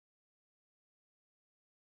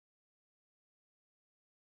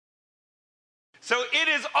So it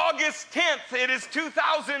is August 10th. It is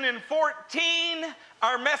 2014.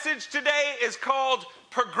 Our message today is called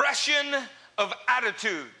Progression of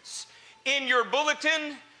Attitudes. In your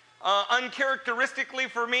bulletin, uncharacteristically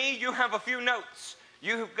for me, you have a few notes.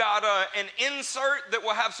 You've got an insert that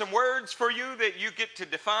will have some words for you that you get to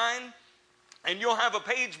define. And you'll have a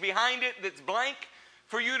page behind it that's blank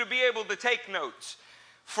for you to be able to take notes.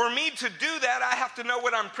 For me to do that, I have to know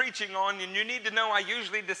what I'm preaching on, and you need to know I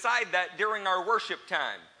usually decide that during our worship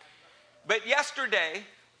time. But yesterday,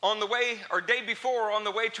 day before, on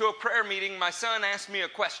the way to a prayer meeting, my son asked me a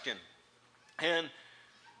question. And,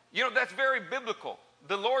 that's very biblical.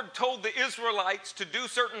 The Lord told the Israelites to do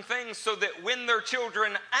certain things so that when their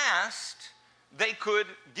children asked, they could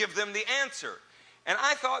give them the answer. And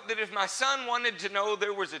I thought that if my son wanted to know,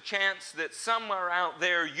 there was a chance that somewhere out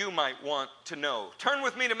there you might want to know. Turn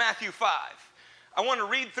with me to Matthew 5. I want to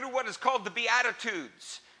read through what is called the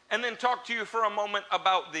Beatitudes and then talk to you for a moment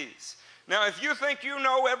about these. Now, if you think you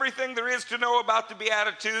know everything there is to know about the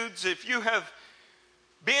Beatitudes, if you have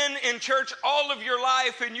been in church all of your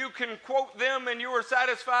life and you can quote them and you are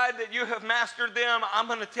satisfied that you have mastered them, I'm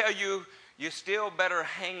going to tell you, you still better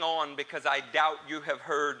hang on, because I doubt you have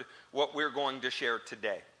heard what we're going to share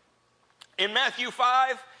today. In Matthew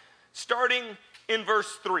 5, starting in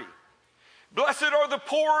verse 3. Blessed are the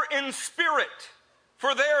poor in spirit,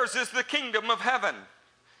 for theirs is the kingdom of heaven.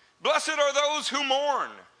 Blessed are those who mourn,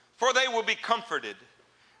 for they will be comforted.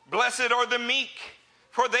 Blessed are the meek,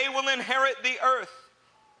 for they will inherit the earth.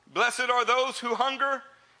 Blessed are those who hunger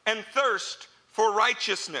and thirst for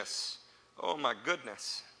righteousness. Oh my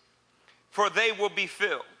goodness. For they will be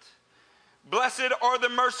filled. Blessed are the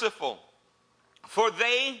merciful, for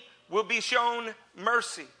they will be shown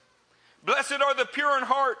mercy. Blessed are the pure in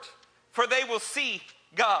heart, for they will see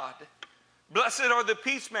God. Blessed are the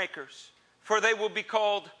peacemakers, for they will be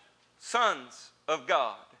called sons of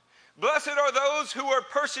God. Blessed are those who are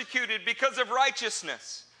persecuted because of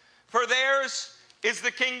righteousness, for theirs is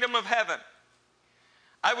the kingdom of heaven.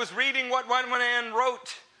 I was reading what one man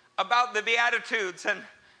wrote about the Beatitudes, and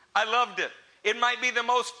I loved it. It might be the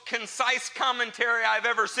most concise commentary I've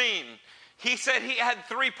ever seen. He said he had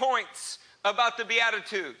 3 points about the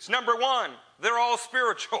Beatitudes. Number 1, they're all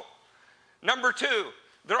spiritual. Number 2,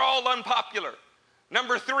 they're all unpopular.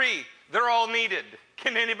 Number 3, they're all needed.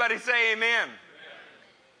 Can anybody say amen? Amen.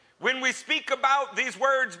 When we speak about these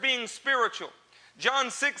words being spiritual, John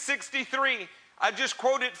 6:63, I just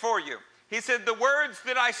quote it for you. He said, the words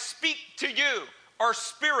that I speak to you are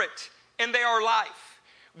spirit and they are life.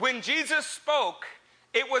 When Jesus spoke,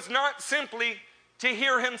 it was not simply to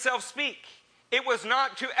hear himself speak. It was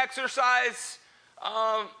not to exercise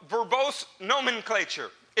verbose nomenclature.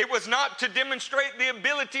 It was not to demonstrate the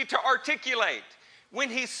ability to articulate. When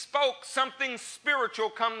he spoke, something spiritual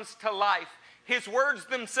comes to life. His words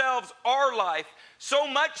themselves are life, so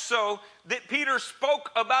much so that Peter spoke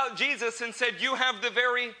about Jesus and said, you have the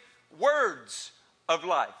very words of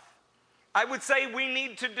life. I would say we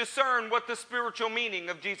need to discern what the spiritual meaning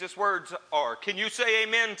of Jesus' words are. Can you say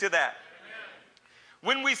amen to that?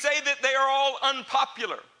 Amen. When we say that they are all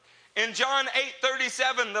unpopular, in John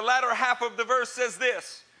 8:37, the latter half of the verse says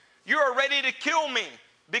this, you are ready to kill me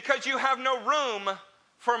because you have no room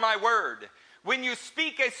for my word. When you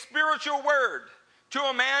speak a spiritual word to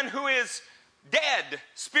a man who is dead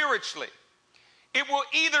spiritually, it will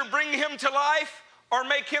either bring him to life or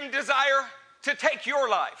make him desire to take your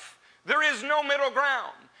life. There is no middle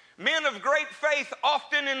ground. Men of great faith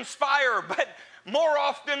often inspire, but more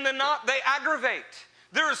often than not, they aggravate.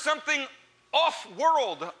 There is something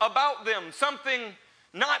off-world about them, something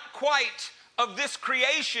not quite of this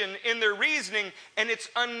creation in their reasoning, and it's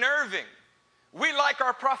unnerving. We like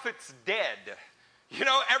our prophets dead.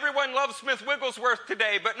 Everyone loves Smith Wigglesworth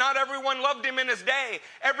today, but not everyone loved him in his day.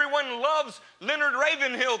 Everyone loves Leonard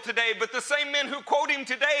Ravenhill today, but the same men who quote him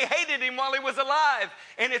today hated him while he was alive.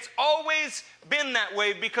 And it's always been that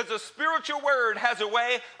way because a spiritual word has a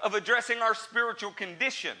way of addressing our spiritual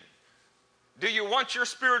condition. Do you want your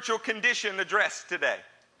spiritual condition addressed today?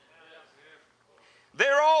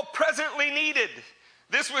 They're all presently needed.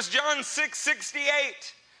 This was John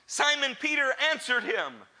 6:68. Simon Peter answered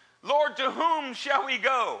him, Lord, to whom shall we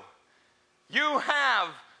go? You have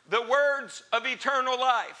the words of eternal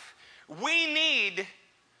life. We need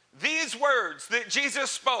these words that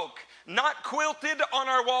Jesus spoke, not quilted on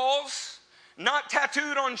our walls, not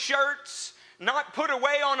tattooed on shirts, not put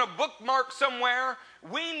away on a bookmark somewhere.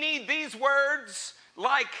 We need these words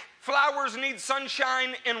like flowers need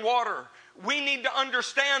sunshine and water. We need to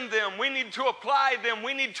understand them. We need to apply them.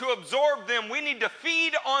 We need to absorb them. We need to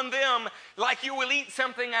feed on them like you will eat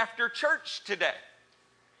something after church today.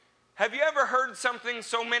 Have you ever heard something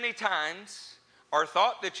so many times, or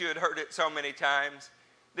thought that you had heard it so many times,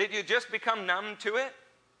 that you just become numb to it?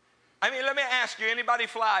 I mean, let me ask you, anybody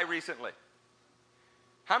fly recently?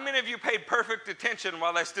 How many of you paid perfect attention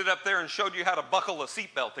while I stood up there and showed you how to buckle a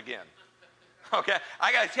seatbelt again? Okay,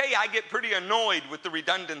 I got to tell you, I get pretty annoyed with the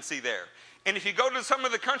redundancy there. And if you go to some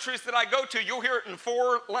of the countries that I go to, you'll hear it in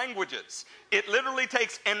 4 languages. It literally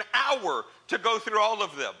takes an hour to go through all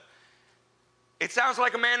of them. It sounds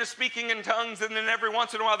like a man is speaking in tongues, and then every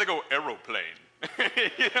once in a while they go, aeroplane.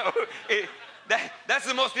 You know, that's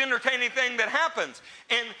the most entertaining thing that happens.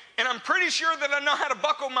 And I'm pretty sure that I know how to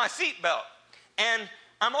buckle my seatbelt. And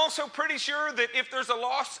I'm also pretty sure that if there's a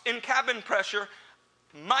loss in cabin pressure,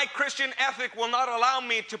 my Christian ethic will not allow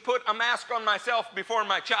me to put a mask on myself before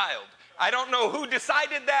my child. I don't know who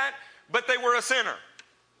decided that, but they were a sinner.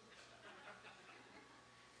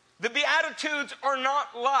 The Beatitudes are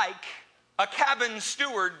not like a cabin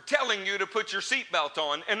steward telling you to put your seatbelt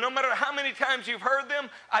on. And no matter how many times you've heard them,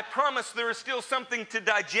 I promise there is still something to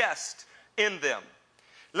digest in them.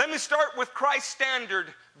 Let me start with Christ's standard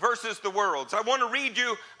versus the world's. I want to read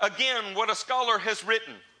you again what a scholar has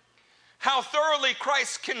written. How thoroughly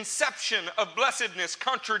Christ's conception of blessedness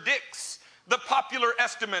contradicts the popular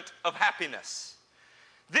estimate of happiness.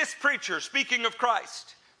 This preacher, speaking of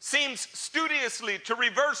Christ, seems studiously to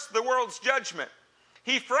reverse the world's judgment.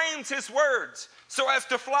 He frames his words so as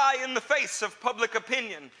to fly in the face of public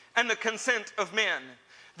opinion and the consent of men.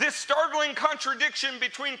 This startling contradiction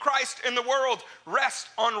between Christ and the world rests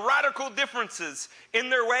on radical differences in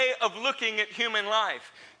their way of looking at human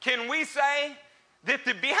life. Can we say that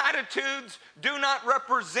the Beatitudes do not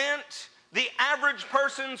represent the average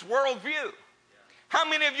person's worldview? How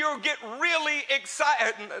many of you get really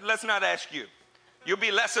excited? Let's not ask you. You'll be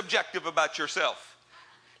less objective about yourself.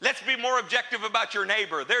 Let's be more objective about your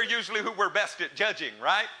neighbor. They're usually who we're best at judging,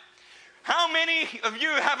 right? How many of you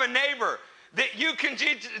have a neighbor that you can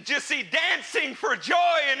just see dancing for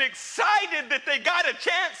joy and excited that they got a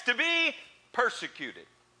chance to be persecuted?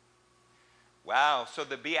 Wow, so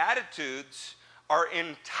the Beatitudes are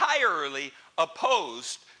entirely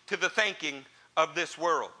opposed to the thinking of this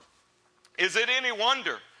world. Is it any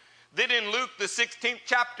wonder that in Luke, the 16th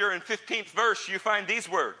chapter and 15th verse, you find these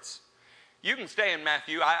words? You can stay in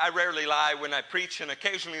Matthew. I rarely lie when I preach, and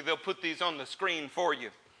occasionally they'll put these on the screen for you.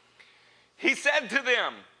 He said to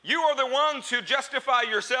them, "You are the ones who justify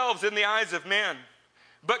yourselves in the eyes of men,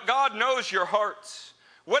 but God knows your hearts.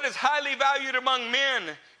 What is highly valued among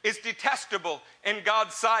men is detestable in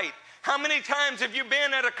God's sight." How many times have you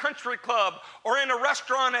been at a country club or in a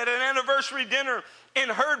restaurant at an anniversary dinner and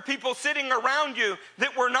heard people sitting around you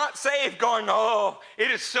that were not saved going, "Oh, it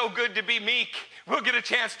is so good to be meek. We'll get a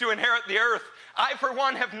chance to inherit the earth"? I, for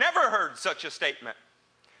one, have never heard such a statement.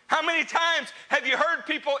 How many times have you heard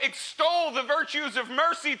people extol the virtues of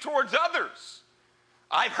mercy towards others?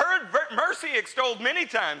 I've heard mercy extolled many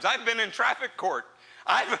times. I've been in traffic court.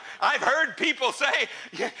 I've heard people say,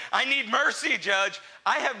 "I need mercy, Judge."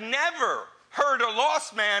 I have never heard a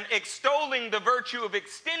lost man extolling the virtue of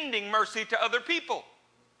extending mercy to other people.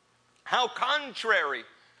 How contrary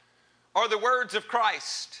are the words of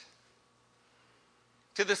Christ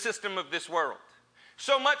to the system of this world.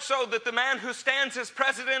 So much so that the man who stands as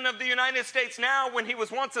president of the United States now, when he was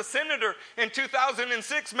once a senator in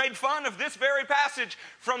 2006, made fun of this very passage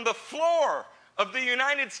from the floor of the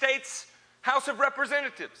United States House of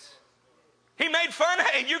Representatives. He made fun,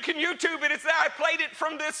 and you can YouTube it, it's there. I played it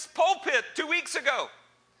from this pulpit 2 weeks ago.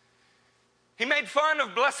 He made fun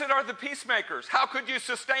of "Blessed are the peacemakers." How could you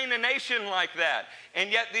sustain a nation like that?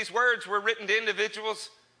 And yet these words were written to individuals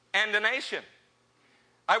and a nation.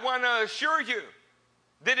 I want to assure you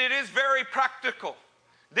that it is very practical,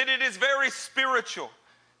 that it is very spiritual,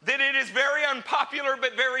 that it is very unpopular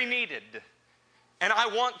but very needed. And I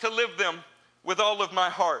want to live them with all of my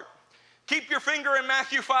heart. Keep your finger in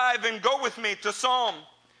Matthew 5 and go with me to Psalm,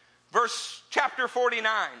 chapter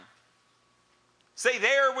 49. Say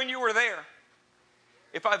there when you were there.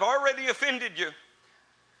 If I've already offended you,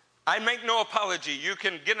 I make no apology. You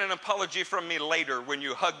can get an apology from me later when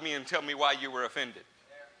you hug me and tell me why you were offended.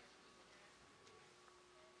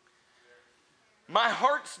 My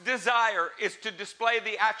heart's desire is to display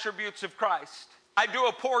the attributes of Christ. I do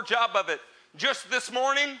a poor job of it. Just this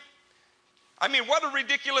morning, what a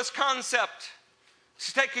ridiculous concept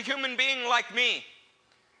to take a human being like me.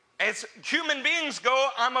 As human beings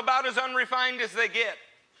go, I'm about as unrefined as they get.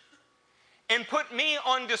 And put me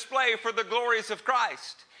on display for the glories of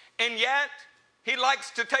Christ. And yet, he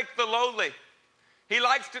likes to take the lowly. He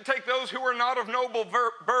likes to take those who are not of noble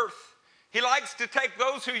birth. He likes to take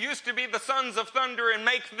those who used to be the sons of thunder and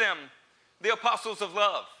make them the apostles of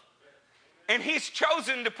love. And he's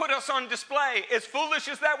chosen to put us on display, as foolish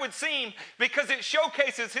as that would seem, because it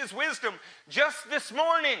showcases his wisdom. Just this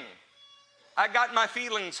morning, I got my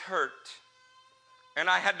feelings hurt, and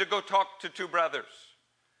I had to go talk to two brothers.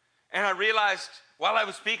 And I realized while I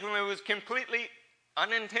was speaking, it was completely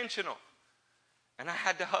unintentional. And I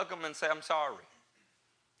had to hug them and say, I'm sorry.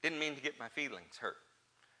 Didn't mean to get my feelings hurt.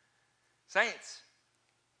 Saints,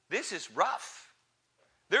 this is rough.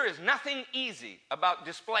 There is nothing easy about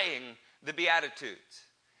displaying the Beatitudes.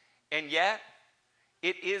 And yet,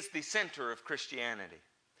 it is the center of Christianity.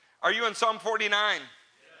 Are you in Psalm 49? Yes.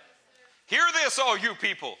 Hear this, all you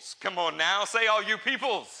peoples. Come on now, say all you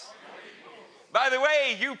peoples. By the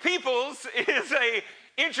way, you peoples is an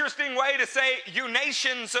interesting way to say you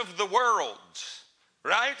nations of the world,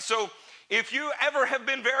 right? So if you ever have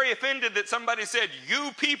been very offended that somebody said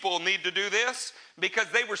you people need to do this because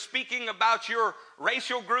they were speaking about your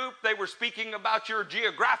racial group, they were speaking about your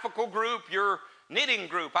geographical group, your knitting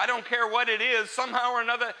group, I don't care what it is, somehow or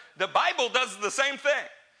another, the Bible does the same thing.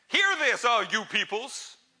 Hear this, all you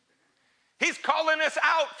peoples. He's calling us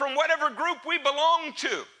out from whatever group we belong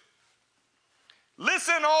to.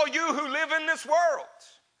 Listen, all you who live in this world,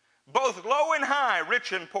 both low and high,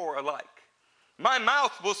 rich and poor alike. My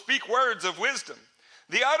mouth will speak words of wisdom.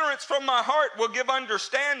 The utterance from my heart will give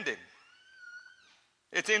understanding.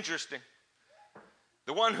 It's interesting.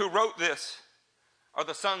 The one who wrote this are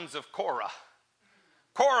the sons of Korah.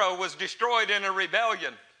 Korah was destroyed in a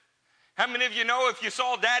rebellion. How many of you know if you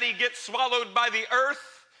saw daddy get swallowed by the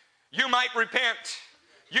earth, you might repent.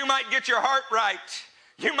 You might get your heart right.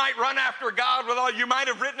 You might run after God with all. You might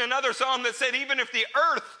have written another psalm that said, even if the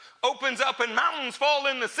earth opens up and mountains fall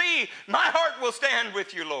in the sea, my heart will stand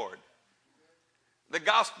with you, Lord. The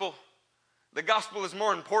gospel is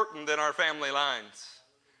more important than our family lines.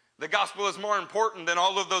 The gospel is more important than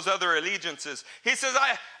all of those other allegiances. He says,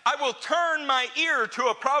 I will turn my ear to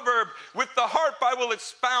a proverb. With the harp I will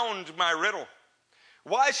expound my riddle.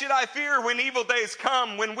 Why should I fear when evil days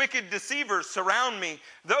come, when wicked deceivers surround me,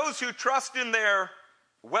 those who trust in their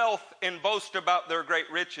wealth and boast about their great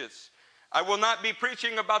riches? I will not be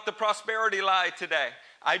preaching about the prosperity lie today.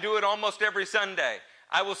 I do it almost every Sunday.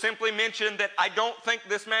 I will simply mention that I don't think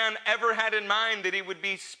this man ever had in mind that he would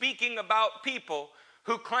be speaking about people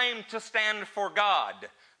who claim to stand for God,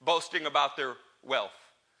 boasting about their wealth.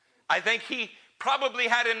 I think he probably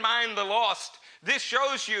had in mind the lost. This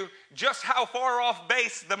shows you just how far off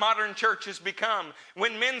base the modern church has become.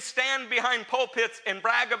 When men stand behind pulpits and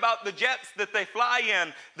brag about the jets that they fly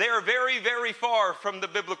in, they are very, very far from the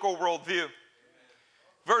biblical worldview.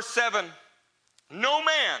 Verse 7, no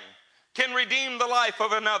man can redeem the life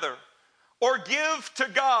of another or give to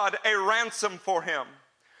God a ransom for him.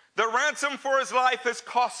 The ransom for his life is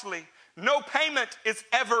costly. No payment is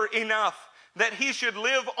ever enough that he should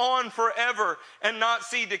live on forever and not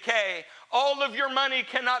see decay. All of your money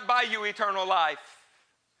cannot buy you eternal life.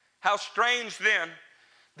 How strange then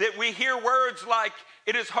that we hear words like,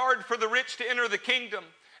 it is hard for the rich to enter the kingdom,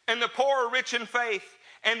 and the poor are rich in faith.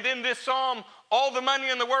 And then this psalm, all the money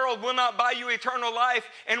in the world will not buy you eternal life,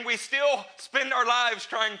 and we still spend our lives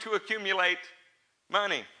trying to accumulate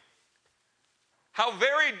money. How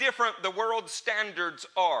very different the world's standards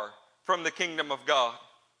are from the kingdom of God.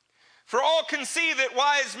 For all can see that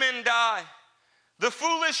wise men die. The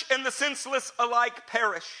foolish and the senseless alike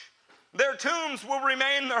perish. Their tombs will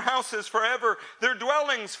remain their houses forever, their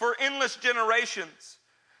dwellings for endless generations.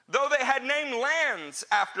 Though they had named lands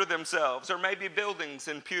after themselves, or maybe buildings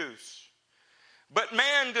and pews. But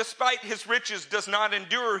man, despite his riches, does not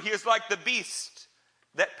endure. He is like the beasts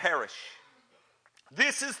that perish.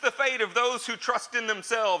 This is the fate of those who trust in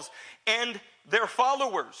themselves and their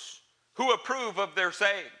followers who approve of their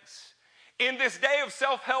sayings. In this day of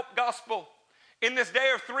self-help gospel, in this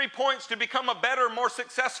day of 3 points to become a better, more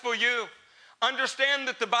successful you, understand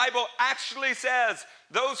that the Bible actually says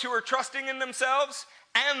those who are trusting in themselves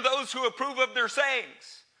and those who approve of their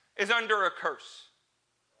sayings is under a curse.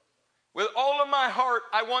 With all of my heart,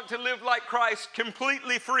 I want to live like Christ,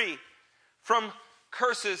 completely free from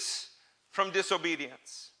curses, from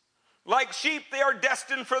disobedience. Like sheep, they are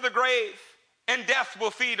destined for the grave, and death will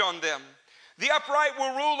feed on them. The upright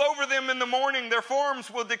will rule over them in the morning. Their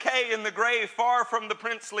forms will decay in the grave, far from the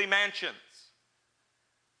princely mansions.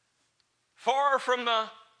 Far from the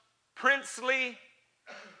princely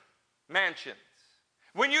mansions.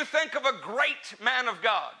 When you think of a great man of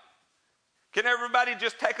God, can everybody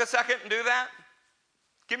just take a second and do that?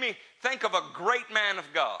 Think of a great man of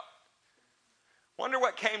God. Wonder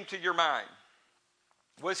what came to your mind.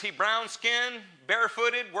 Was he brown-skinned,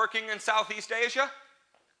 barefooted, working in Southeast Asia?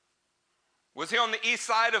 Was he on the east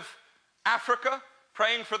side of Africa,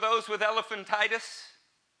 praying for those with elephantitis?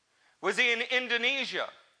 Was he in Indonesia?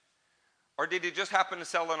 Or did he just happen to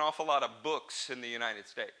sell an awful lot of books in the United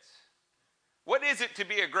States? What is it to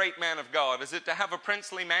be a great man of God? Is it to have a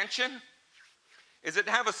princely mansion? Is it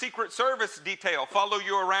to have a secret service detail follow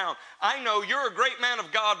you around? I know you're a great man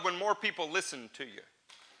of God when more people listen to you.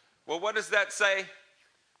 Well, what does that say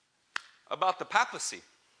about the papacy?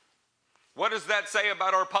 What does that say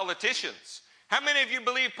about our politicians? How many of you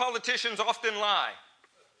believe politicians often lie?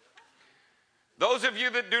 Those of you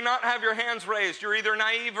that do not have your hands raised, you're either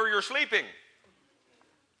naive or you're sleeping.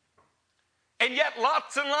 And yet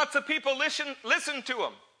lots and lots of people listen to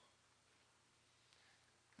them.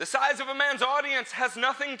 The size of a man's audience has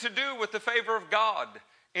nothing to do with the favor of God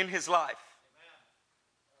in his life.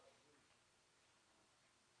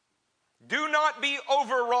 Do not be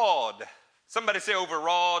overawed. Somebody say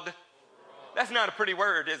overawed. That's not a pretty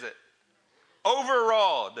word, is it?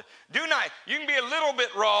 Overawed. Do not. You can be a little bit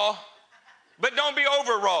raw, but don't be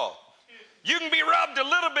overawed. You can be rubbed a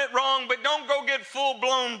little bit wrong, but don't go get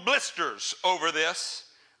full-blown blisters over this.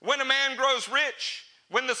 When a man grows rich,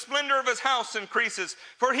 when the splendor of his house increases,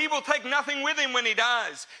 for he will take nothing with him when he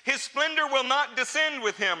dies. His splendor will not descend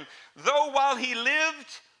with him. Though while he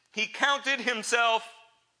lived, he counted himself.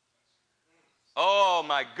 Oh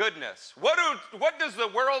my goodness. What does the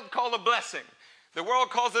world call a blessing? The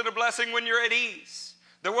world calls it a blessing when you're at ease.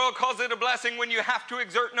 The world calls it a blessing when you have to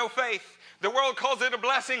exert no faith. The world calls it a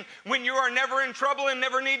blessing when you are never in trouble and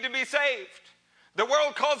never need to be saved. The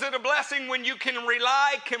world calls it a blessing when you can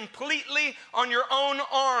rely completely on your own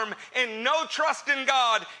arm and no trust in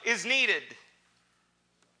God is needed.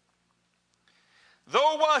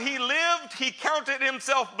 Though while he lived, he counted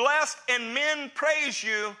himself blessed, and men praise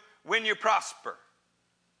you when you prosper.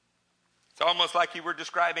 It's almost like you were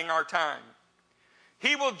describing our time.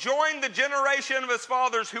 He will join the generation of his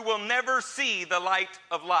fathers who will never see the light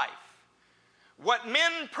of life. What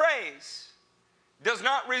men praise does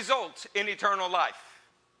not result in eternal life.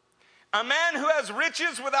 A man who has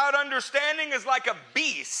riches without understanding is like a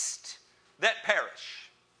beast that perish.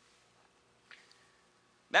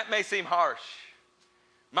 That may seem harsh.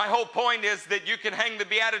 My whole point is that you can hang the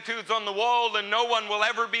Beatitudes on the wall and no one will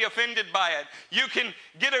ever be offended by it. You can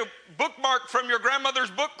get a bookmark from your grandmother's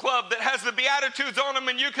book club that has the Beatitudes on them,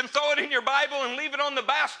 and you can throw it in your Bible and leave it on the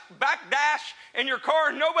back dash in your car,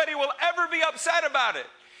 and nobody will ever be upset about it.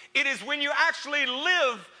 It is when you actually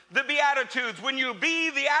live the Beatitudes, when you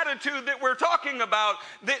be the attitude that we're talking about,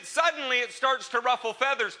 that suddenly it starts to ruffle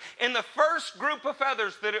feathers. And the first group of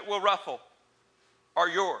feathers that it will ruffle are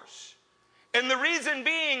yours. And the reason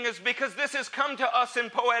being is because this has come to us in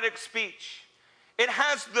poetic speech. It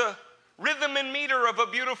has the rhythm and meter of a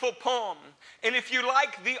beautiful poem. And if you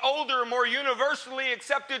like the older, more universally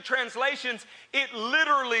accepted translations, it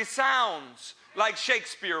literally sounds like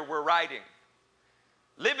Shakespeare were writing.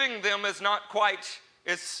 Living them is not quite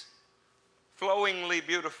as flowingly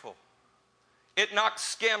beautiful. It knocks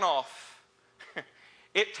skin off.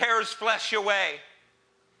 It tears flesh away.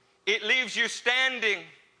 It leaves you standing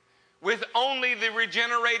with only the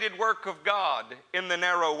regenerated work of God in the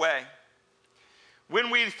narrow way. When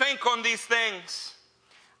we think on these things,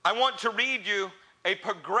 I want to read you a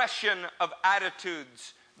progression of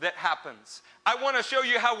attitudes that happens. I want to show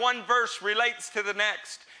you how one verse relates to the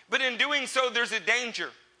next. But in doing so, there's a danger.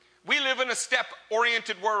 We live in a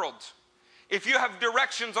step-oriented world. If you have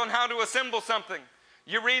directions on how to assemble something,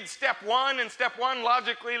 you read step 1, and step 1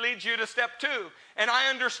 logically leads you to step 2. And I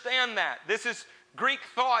understand that. This is Greek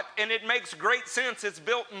thought, and it makes great sense. It's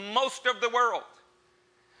built most of the world.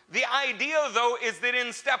 The idea, though, is that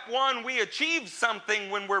in step 1, we achieve something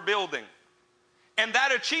when we're building. And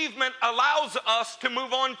that achievement allows us to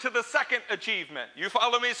move on to the second achievement. You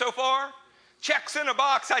follow me so far? Checks in a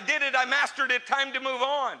box. I did it. I mastered it. Time to move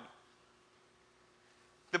on.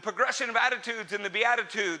 The progression of attitudes and the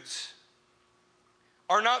Beatitudes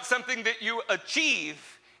are not something that you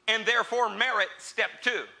achieve and therefore merit step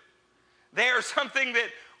 2. They are something that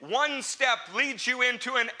one step leads you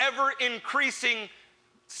into an ever-increasing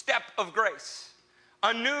step of grace.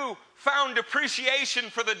 A new found appreciation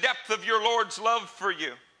for the depth of your Lord's love for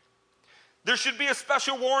you. There should be a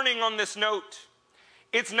special warning on this note.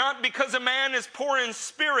 It's not because a man is poor in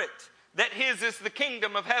spirit that his is the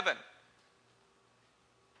kingdom of heaven.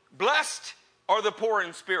 Blessed are the poor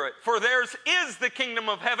in spirit, for theirs is the kingdom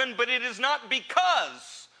of heaven, but it is not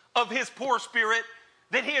because of his poor spirit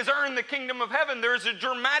that he has earned the kingdom of heaven. There is a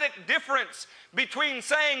dramatic difference between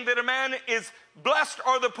saying that a man is blessed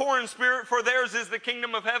are the poor in spirit, for theirs is the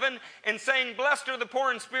kingdom of heaven, and saying blessed are the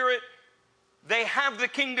poor in spirit, they have the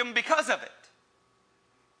kingdom because of it.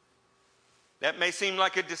 That may seem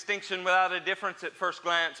like a distinction without a difference at first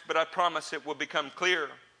glance, but I promise it will become clear.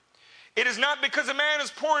 It is not because a man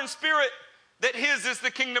is poor in spirit that his is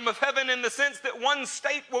the kingdom of heaven, in the sense that one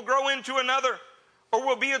state will grow into another or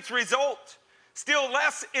will be its result. Still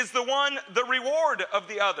less is the one the reward of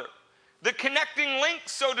the other. The connecting link,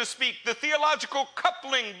 so to speak, the theological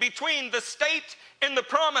coupling between the state and the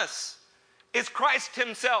promise is Christ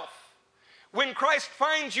himself. When Christ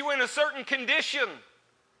finds you in a certain condition,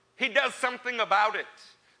 he does something about it,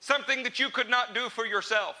 something that you could not do for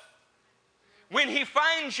yourself. When he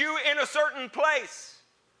finds you in a certain place,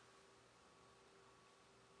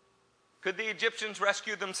 could the Egyptians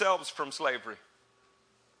rescue themselves from slavery?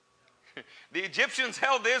 The Egyptians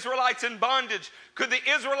held the Israelites in bondage. Could the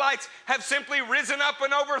Israelites have simply risen up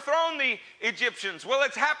and overthrown the Egyptians? Well,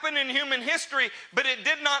 it's happened in human history, but it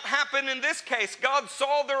did not happen in this case. God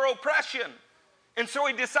saw their oppression, and so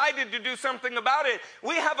he decided to do something about it.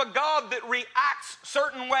 We have a God that reacts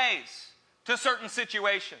certain ways to certain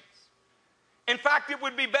situations. In fact, it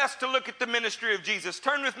would be best to look at the ministry of Jesus.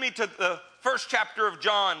 Turn with me to the first chapter of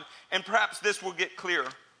John, and perhaps this will get clear.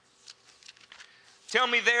 Tell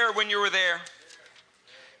me there when you were there.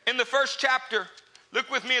 In the first chapter, look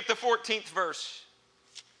with me at the 14th verse.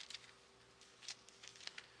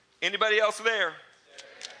 Anybody else there?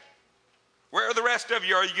 Where are the rest of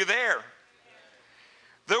you? Are you there?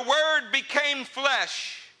 The Word became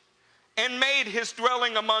flesh and made his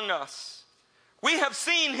dwelling among us. We have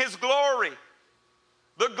seen his glory,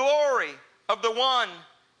 the glory of the one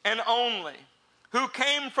and only, who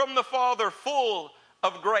came from the Father, full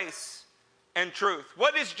of grace and truth.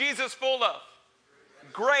 What is Jesus full of?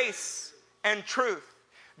 Grace and truth.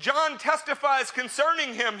 John testifies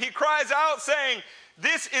concerning him. He cries out saying,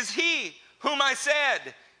 "This is he whom I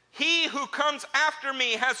said, he who comes after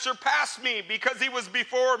me has surpassed me because he was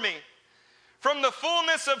before me. From the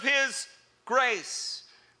fullness of his grace,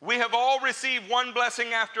 we have all received one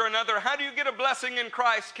blessing after another." How do you get a blessing in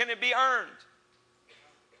Christ? Can it be earned?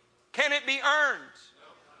 Can it be earned?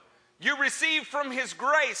 You receive from his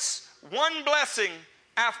grace one blessing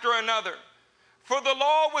after another. For the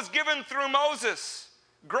law was given through Moses.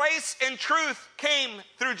 Grace and truth came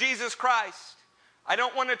through Jesus Christ. I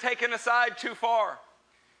don't want to take an aside too far.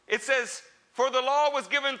 It says, for the law was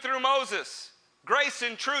given through Moses. Grace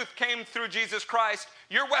and truth came through Jesus Christ.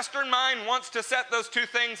 Your Western mind wants to set those two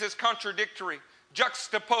things as contradictory,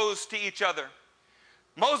 juxtaposed to each other.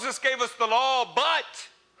 Moses gave us the law, but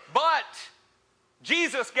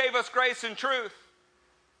Jesus gave us grace and truth.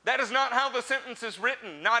 That is not how the sentence is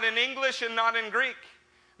written, not in English and not in Greek.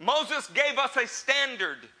 Moses gave us a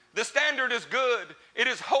standard. The standard is good, it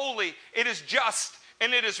is holy, it is just,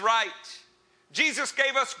 and it is right. Jesus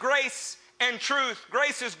gave us grace and truth.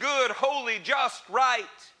 Grace is good, holy, just, right.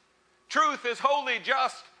 Truth is holy,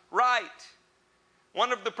 just, right.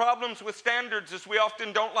 One of the problems with standards is we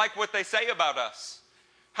often don't like what they say about us.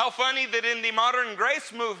 How funny that in the modern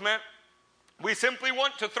grace movement, we simply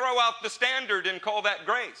want to throw out the standard and call that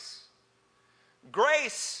grace.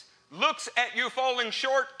 Grace looks at you falling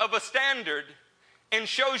short of a standard and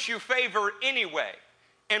shows you favor anyway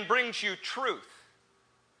and brings you truth.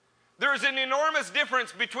 There's an enormous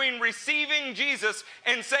difference between receiving Jesus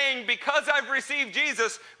and saying, because I've received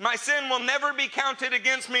Jesus, my sin will never be counted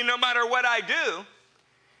against me no matter what I do,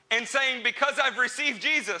 and saying, because I've received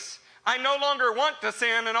Jesus, I no longer want to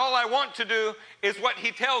sin and all I want to do is what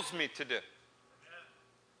he tells me to do.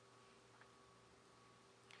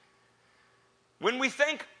 When we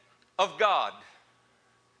think of God,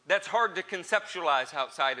 that's hard to conceptualize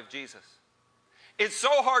outside of Jesus. It's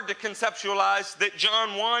so hard to conceptualize that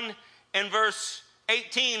John 1 and verse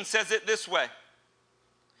 18 says it this way.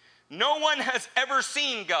 No one has ever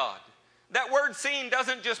seen God. That word seen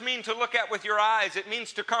doesn't just mean to look at with your eyes. It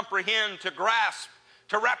means to comprehend, to grasp,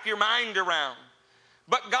 to wrap your mind around.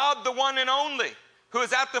 But God, the one and only, who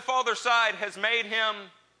is at the Father's side, has made him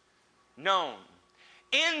known.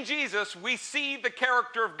 In Jesus, we see the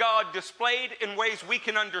character of God displayed in ways we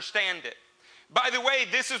can understand it. By the way,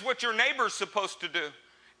 this is what your neighbor's supposed to do,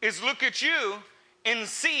 is look at you and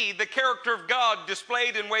see the character of God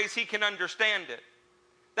displayed in ways he can understand it.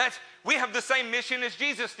 We have the same mission as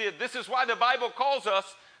Jesus did. This is why the Bible calls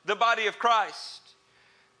us the body of Christ.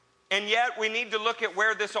 And yet we need to look at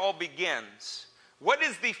where this all begins. What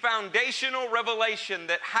is the foundational revelation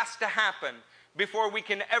that has to happen before we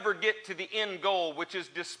can ever get to the end goal, which is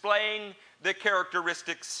displaying the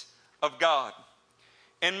characteristics of God?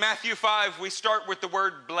 In Matthew 5, we start with the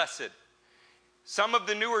word blessed. Some of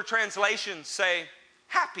the newer translations say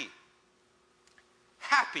happy.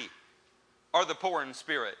 Happy are the poor in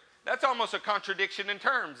spirit. That's almost a contradiction in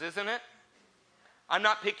terms, isn't it? I'm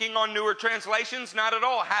not picking on newer translations, not at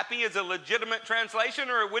all. Happy is a legitimate translation,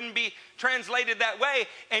 or it wouldn't be translated that way.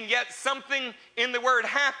 And yet something in the word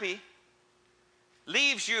happy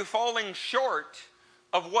leaves you falling short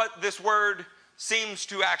of what this word seems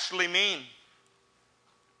to actually mean.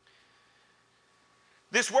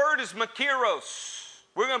 This word is makiros.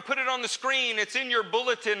 We're going to put it on the screen. It's in your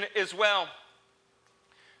bulletin as well.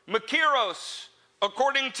 Makiros,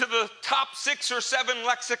 according to the top 6 or 7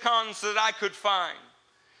 lexicons that I could find,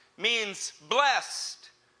 means blessed,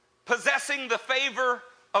 possessing the favor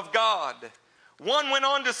of God. One went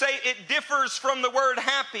on to say it differs from the word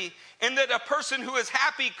happy in that a person who is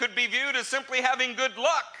happy could be viewed as simply having good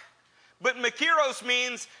luck. But makiros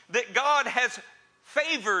means that God has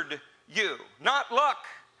favored you, not luck.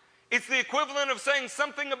 It's the equivalent of saying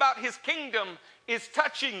something about his kingdom is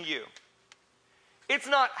touching you. It's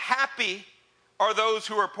not happy are those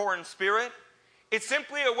who are poor in spirit. It's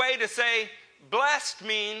simply a way to say blessed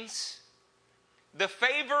means the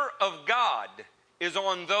favor of God is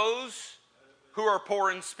on those who are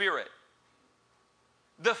poor in spirit.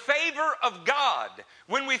 The favor of God.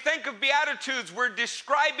 When we think of Beatitudes, we're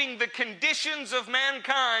describing the conditions of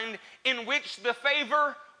mankind in which the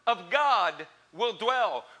favor of God will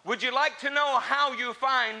dwell. Would you like to know how you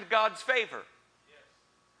find God's favor? Yes.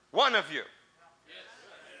 One of you.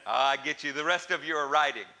 I get you. The rest of you are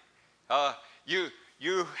writing.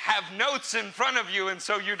 You have notes in front of you, and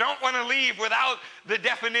so you don't want to leave without the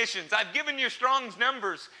definitions. I've given you Strong's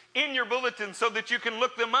numbers in your bulletin so that you can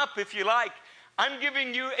look them up if you like. I'm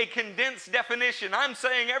giving you a condensed definition. I'm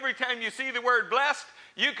saying every time you see the word blessed,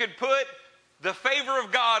 you could put the favor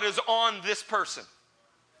of God is on this person.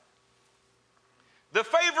 The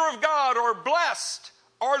favor of God, or blessed,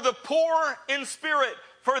 are the poor in spirit,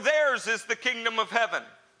 for theirs is the kingdom of heaven.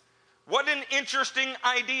 What an interesting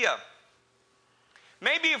idea.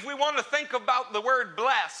 Maybe if we want to think about the word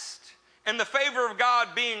blessed and the favor of God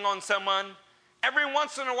being on someone, every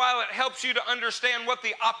once in a while it helps you to understand what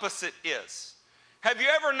the opposite is. Have you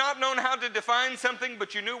ever not known how to define something,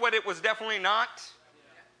 but you knew what it was definitely not?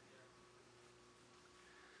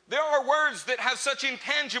 There are words that have such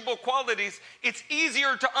intangible qualities, it's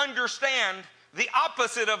easier to understand the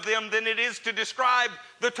opposite of them than it is to describe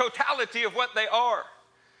the totality of what they are.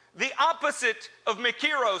 The opposite of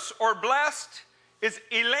makiros, or blessed, is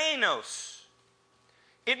elenos.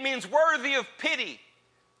 It means worthy of pity,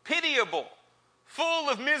 pitiable, full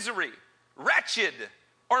of misery, wretched,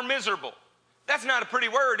 or miserable. That's not a pretty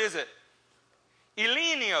word, is it?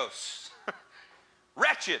 Elenios,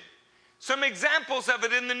 wretched. Some examples of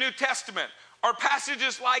it in the New Testament are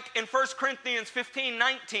passages like in 1 Corinthians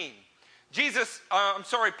 15:19.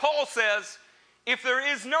 Paul says, if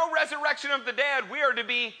there is no resurrection of the dead, we are to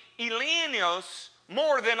be elenios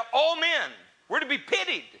more than all men. We're to be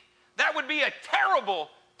pitied. That would be a terrible,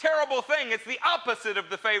 terrible thing. It's the opposite of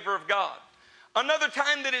the favor of God. Another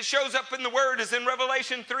time that it shows up in the Word is in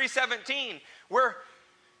Revelation 3:17, where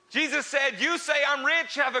Jesus said, you say I'm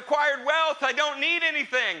rich, have acquired wealth, I don't need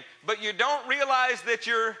anything, but you don't realize that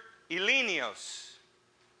you're elenios.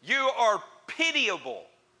 You are pitiable,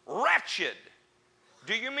 wretched.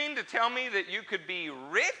 Do you mean to tell me that you could be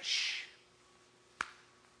rich?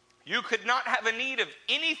 You could not have a need of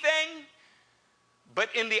anything, but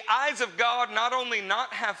in the eyes of God, not only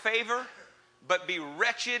not have favor, but be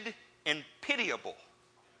wretched and pitiable.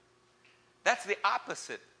 That's the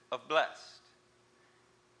opposite of blessed.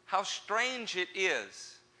 How strange it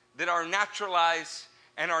is that our natural eyes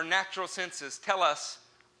and our natural senses tell us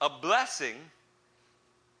a blessing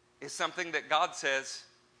is something that God says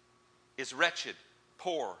is wretched,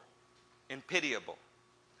 poor, and pitiable.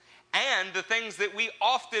 And the things that we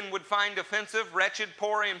often would find offensive, wretched,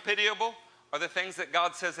 poor, and pitiable, are the things that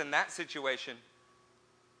God says in that situation,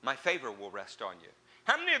 my favor will rest on you.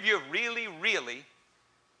 How many of you have really,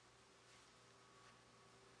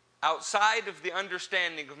 outside of the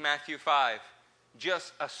understanding of Matthew 5,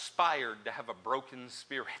 just aspired to have a broken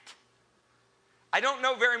spirit? I don't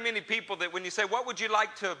know very many people that when you say, what would you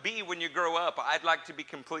like to be when you grow up? I'd like to be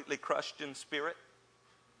completely crushed in spirit.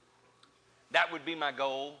 That would be my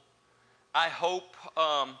goal. I hope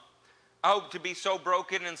to be so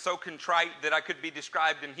broken and so contrite that I could be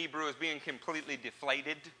described in Hebrew as being completely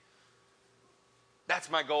deflated.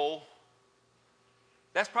 That's my goal.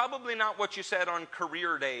 That's probably not what you said on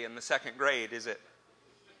career day in the 2nd grade, is it?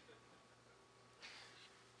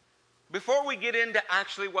 Before we get into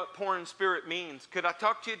actually what poor in spirit means, could I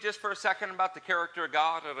talk to you just for a second about the character of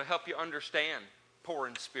God? It'll help you understand poor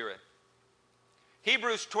in spirit.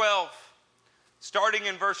 Hebrews 12, starting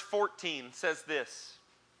in verse 14, says this: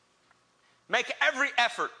 make every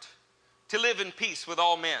effort to live in peace with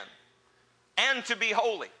all men, and to be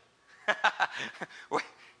holy. Wait,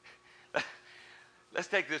 let's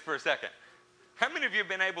take this for a second. How many of you have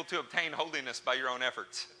been able to obtain holiness by your own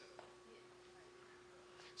efforts?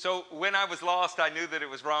 So when I was lost, I knew that it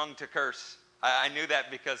was wrong to curse. I knew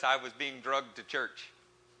that because I was being drugged to church.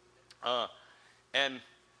 And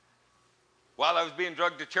while I was being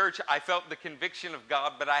drugged to church, I felt the conviction of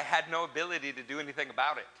God, but I had no ability to do anything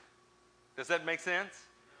about it. Does that make sense?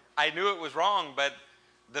 I knew it was wrong, but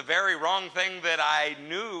the very wrong thing that I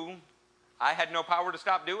knew, I had no power to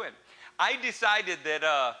stop doing. I decided that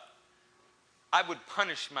I would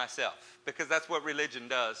punish myself, because that's what religion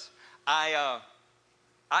does. I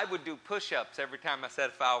would do push-ups every time I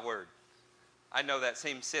said a foul word. I know that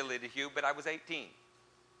seems silly to you, but I was 18.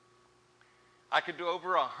 I could do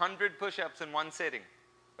over 100 push-ups in one sitting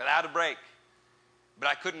without a break. But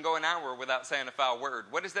I couldn't go an hour without saying a foul word.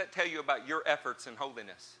 What does that tell you about your efforts in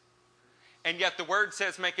holiness? And yet the word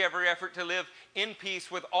says, make every effort to live in peace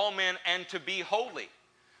with all men and to be holy.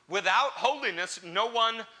 Without holiness, no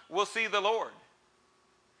one will see the Lord.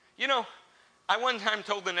 You know, I one time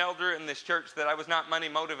told an elder in this church that I was not money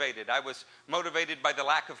motivated. I was motivated by the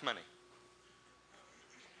lack of money.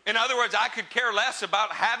 In other words, I could care less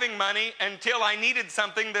about having money until I needed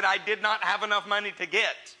something that I did not have enough money to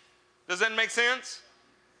get. Does that make sense?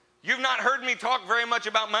 You've not heard me talk very much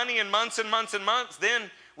about money in months and months and months. Then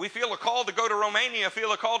we feel a call to go to Romania,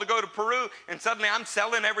 feel a call to go to Peru, and suddenly I'm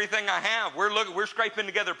selling everything I have. We're scraping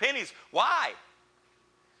together pennies. Why?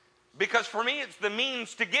 Because for me, it's the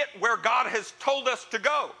means to get where God has told us to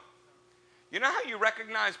go. You know how you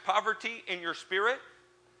recognize poverty in your spirit?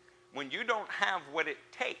 When you don't have what it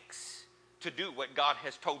takes to do what God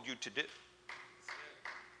has told you to do.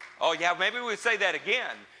 Oh yeah, maybe we'll say that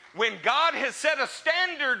again. When God has set a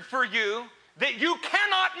standard for you that you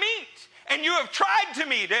cannot meet, and you have tried to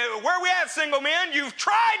meet it. Where we at, single men? You've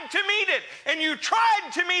tried to meet it, and you tried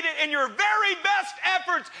to meet it, and your very best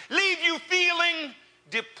efforts leave you feeling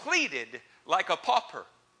depleted like a pauper.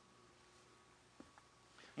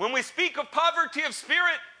 When we speak of poverty of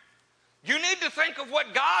spirit, you need to think of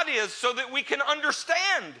what God is so that we can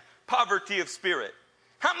understand poverty of spirit.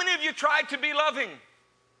 How many of you tried to be loving?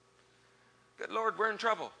 Good Lord, we're in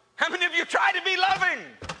trouble. How many of you tried to be loving?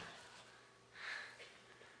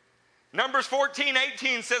 Numbers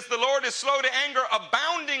 14:18 says the Lord is slow to anger,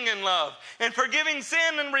 abounding in love, and forgiving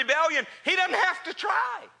sin and rebellion. He doesn't have to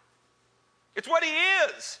try. It's what he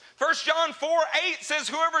is. 1 John 4:8 says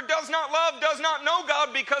whoever does not love does not know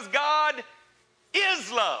God, because God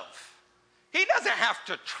is love. He doesn't have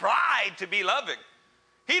to try to be loving.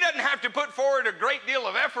 He doesn't have to put forward a great deal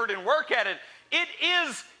of effort and work at it. It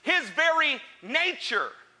is his very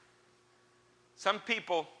nature. Some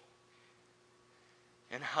people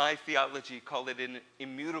in high theology call it an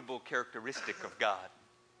immutable characteristic of God.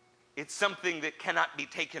 It's something that cannot be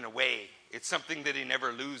taken away. It's something that he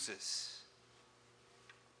never loses.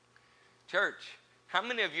 Church, how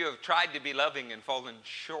many of you have tried to be loving and fallen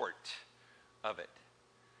short of it?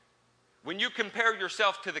 When you compare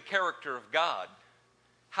yourself to the character of God,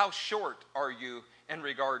 how short are you in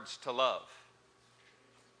regards to love?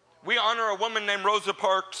 We honor a woman named Rosa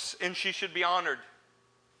Parks, and she should be honored.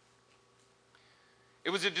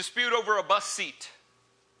 It was a dispute over a bus seat.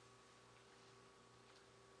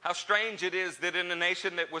 How strange it is that in a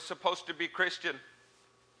nation that was supposed to be Christian,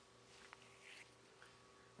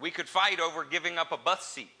 we could fight over giving up a bus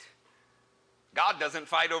seat. God doesn't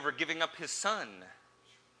fight over giving up his son.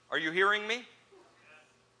 Are you hearing me?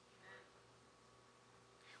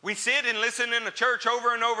 We sit and listen in the church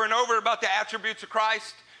over and over and over about the attributes of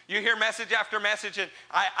Christ. You hear message after message, and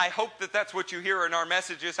I hope that that's what you hear in our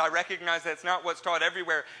messages. I recognize that's not what's taught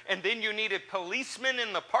everywhere. And then you need a policeman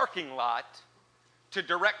in the parking lot to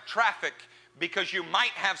direct traffic because you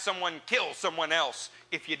might have someone kill someone else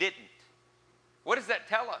if you didn't. What does that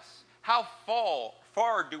tell us? How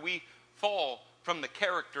far do we fall from the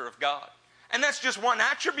character of God? And that's just one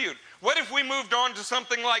attribute. What if we moved on to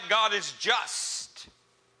something like God is just?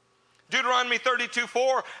 Deuteronomy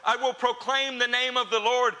 32:4, I will proclaim the name of the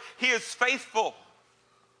Lord. He is faithful.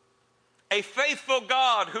 A faithful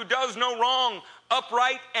God who does no wrong,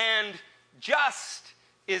 upright and just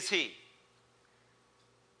is he.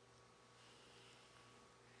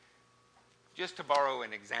 Just to borrow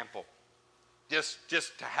an example, just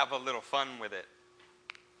to have a little fun with it.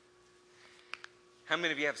 How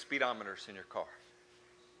many of you have speedometers in your car?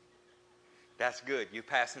 That's good. You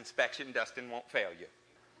pass inspection, Dustin won't fail you.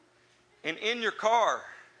 And in your car,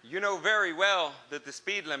 you know very well that the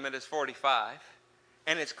speed limit is 45,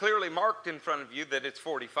 and it's clearly marked in front of you that it's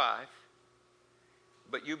 45,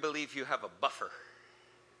 but you believe you have a buffer.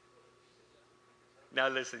 Now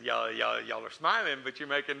listen, y'all are smiling, but you're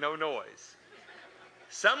making no noise.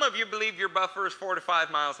 Some of you believe your buffer is 4 to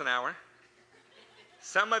 5 miles an hour.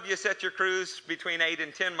 Some of you set your cruise between 8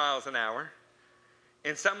 and 10 miles an hour.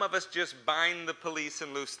 And some of us just bind the police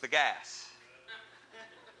and loose the gas.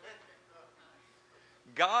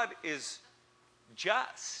 God is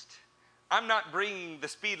just. I'm not bringing the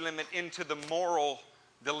speed limit into the moral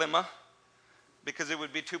dilemma because it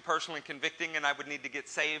would be too personally convicting and I would need to get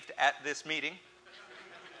saved at this meeting.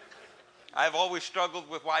 I've always struggled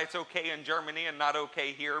with why it's okay in Germany and not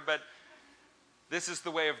okay here, but this is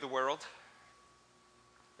the way of the world.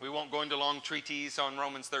 We won't go into long treatise on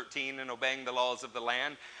Romans 13 and obeying the laws of the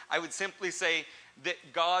land. I would simply say that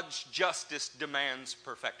God's justice demands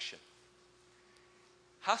perfection.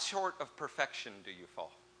 How short of perfection do you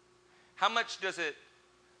fall? How much does it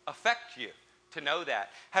affect you to know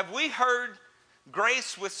that? Have we heard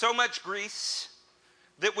grace with so much grease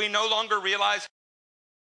that we no longer realize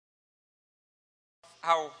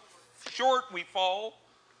how short we fall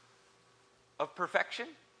of perfection?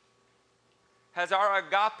 Has our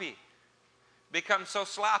agape become so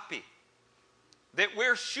sloppy that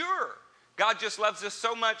we're sure God just loves us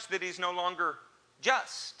so much that he's no longer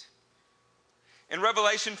just? In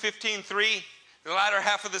Revelation 15:3, the latter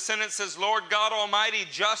half of the sentence says, Lord God Almighty,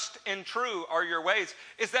 just and true are your ways.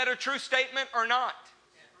 Is that a true statement or not?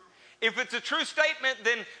 If it's a true statement,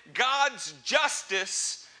 then God's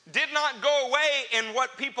justice did not go away in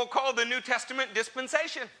what people call the New Testament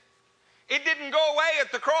dispensation. It didn't go away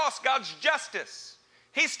at the cross, God's justice.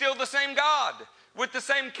 He's still the same God with the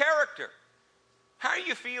same character. How are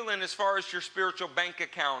you feeling as far as your spiritual bank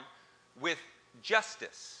account with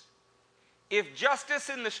justice? If justice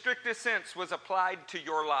in the strictest sense was applied to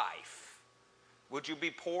your life, would you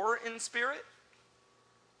be poor in spirit?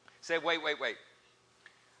 Say, wait.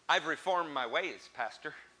 I've reformed my ways,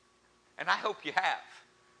 Pastor. And I hope you have.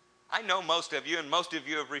 I know most of you, and most of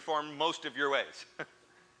you have reformed most of your ways.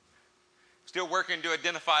 Still working to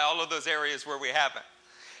identify all of those areas where we haven't.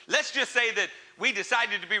 Let's just say that we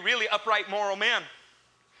decided to be really upright, moral men.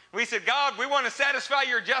 We said, God, we want to satisfy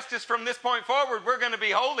your justice from this point forward. We're going to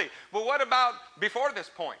be holy. But what about before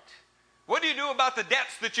this point? What do you do about the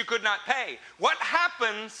debts that you could not pay? What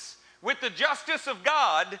happens with the justice of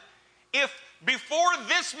God if before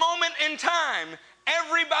this moment in time,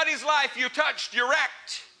 everybody's life you touched, you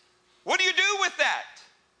wrecked? What do you do with that?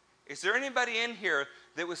 Is there anybody in here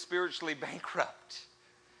that was spiritually bankrupt?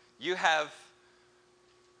 You have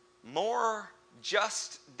more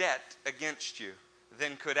just debt against you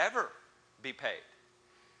than could ever be paid.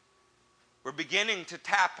 We're beginning to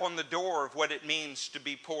tap on the door of what it means to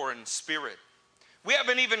be poor in spirit. We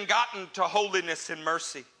haven't even gotten to holiness and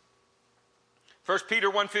mercy. 1 Peter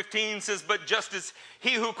 1:15 says, but just as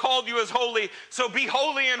he who called you is holy, so be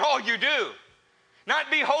holy in all you do.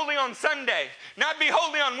 Not be holy on Sunday, not be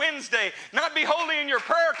holy on Wednesday, not be holy in your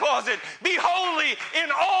prayer closet. Be holy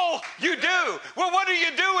in all you do. Well, what do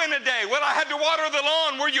you do in a day? Well, I had to water the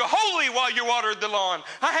lawn. Were you holy while you watered the lawn?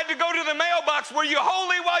 I had to go to the mailbox. Were you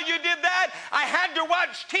holy while you did that? I had to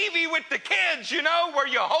watch TV with the kids, Were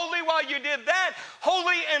you holy while you did that?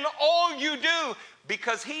 Holy in all you do,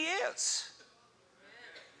 because he is.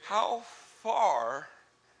 How far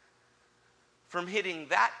from hitting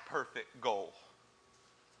that perfect goal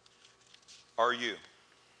are you?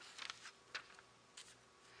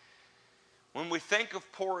 When we think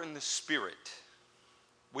of poor in the spirit,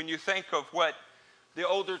 when you think of what the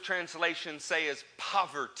older translations say is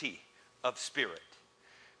poverty of spirit,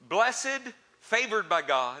 blessed, favored by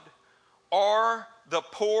God, are the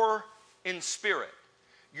poor in spirit.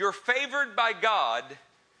 You're favored by God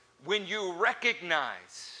when you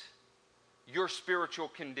recognize your spiritual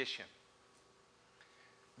condition.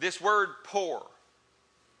 This word poor,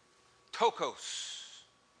 tokos,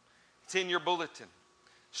 it's in your bulletin.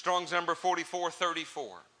 Strong's number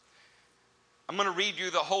 4434. I'm going to read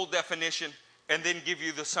you the whole definition and then give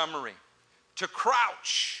you the summary. To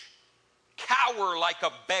crouch, cower like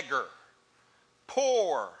a beggar,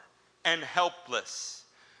 poor and helpless.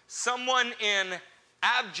 Someone in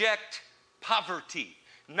abject poverty,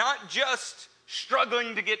 not just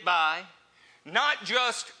struggling to get by, not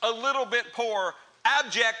just a little bit poor,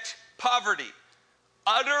 abject poverty,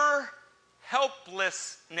 utter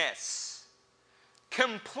helplessness,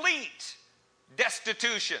 complete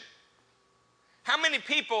destitution. How many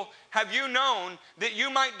people have you known that you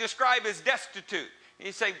might describe as destitute?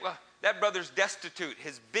 You say, well, that brother's destitute.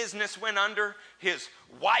 His business went under. His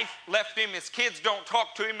wife left him. His kids don't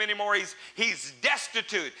talk to him anymore. He's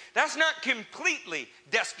destitute. That's not completely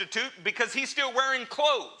destitute because he's still wearing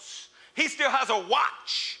clothes. He still has a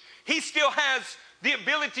watch. He still has the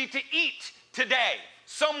ability to eat today,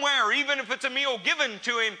 somewhere, even if it's a meal given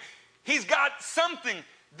to him, he's got something.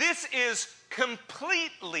 This is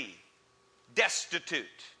completely destitute.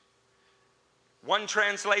 One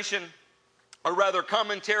translation, or rather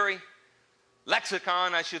commentary,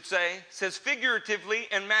 lexicon I should say, says figuratively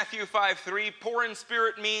in Matthew 5:3, poor in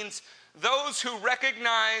spirit means those who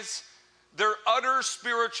recognize their utter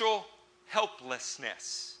spiritual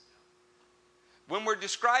helplessness. When we're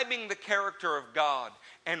describing the character of God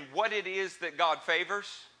and what it is that God favors,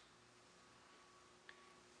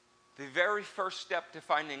 the very first step to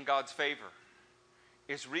finding God's favor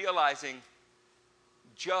is realizing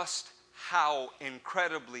just how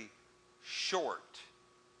incredibly short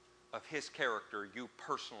of his character you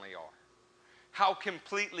personally are. How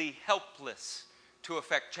completely helpless to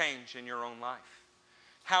affect change in your own life.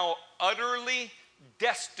 How utterly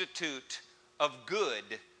destitute of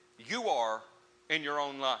good you are in your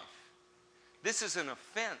own life. This is an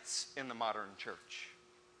offense in the modern church.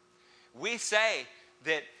 We say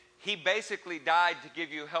that he basically died to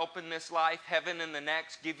give you help in this life, heaven in the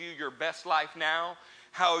next, give you your best life now.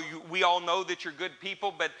 We all know that you're good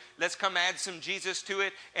people, but let's come add some Jesus to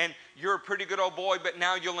it, and you're a pretty good old boy, but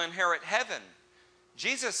now you'll inherit heaven.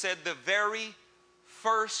 Jesus said the very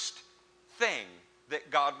first thing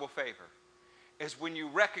that God will favor is when you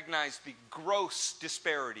recognize the gross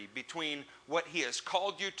disparity between what he has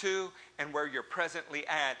called you to and where you're presently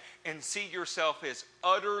at, and see yourself as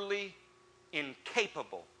utterly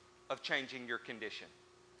incapable of changing your condition.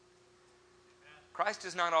 Christ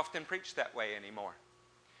is not often preached that way anymore.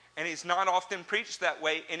 And he's not often preached that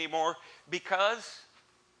way anymore because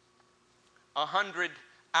 100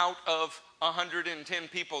 out of 110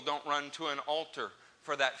 people don't run to an altar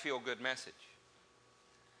for that feel-good message.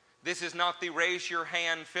 This is not the raise your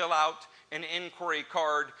hand, fill out an inquiry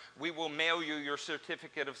card, we will mail you your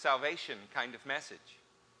certificate of salvation kind of message.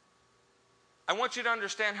 I want you to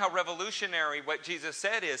understand how revolutionary what Jesus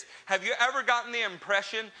said is. Have you ever gotten the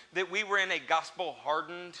impression that we were in a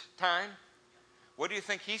gospel-hardened time? What do you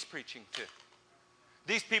think he's preaching to?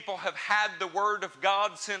 These people have had the word of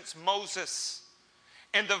God since Moses.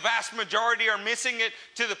 And the vast majority are missing it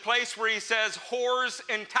to the place where he says, whores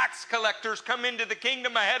and tax collectors come into the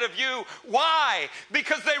kingdom ahead of you. Why?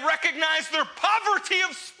 Because they recognize their poverty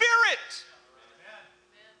of spirit.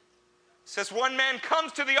 It says one man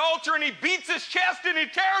comes to the altar and he beats his chest and he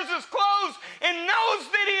tears his clothes and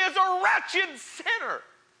knows that he is a wretched sinner.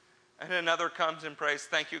 And another comes and prays,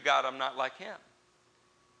 thank you, God, I'm not like him.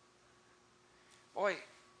 Boy,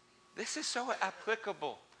 this is so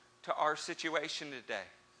applicable to our situation today.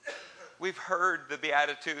 We've heard the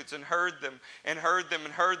Beatitudes and heard them and heard them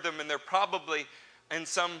and heard them, and they're probably in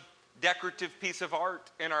some decorative piece of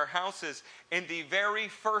art in our houses. And the very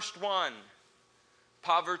first one,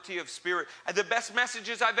 poverty of spirit. The best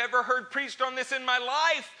messages I've ever heard preached on this in my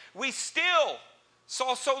life, we still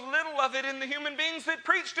saw so little of it in the human beings that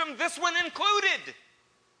preached them, this one included.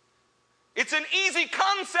 It's an easy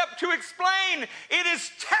concept to explain. It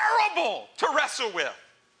is terrible to wrestle with.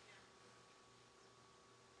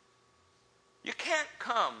 You can't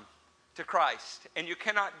come to Christ and you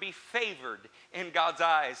cannot be favored in God's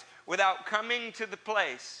eyes without coming to the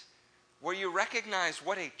place where you recognize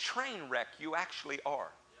what a train wreck you actually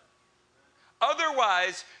are.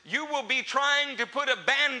 Otherwise, you will be trying to put a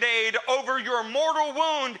Band-Aid over your mortal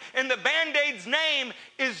wound, and the Band-Aid's name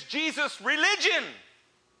is Jesus' religion.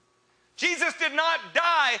 Jesus did not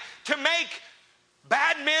die to make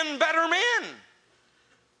bad men better men.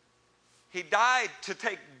 He died to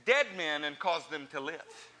take dead men and cause them to live.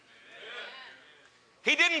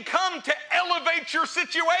 He didn't come to elevate your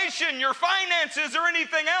situation, your finances, or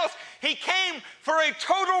anything else. He came for a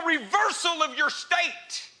total reversal of your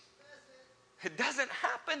state. It doesn't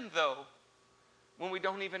happen, though, when we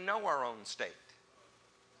don't even know our own state.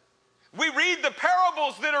 We read the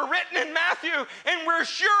parables that are written in Matthew, and we're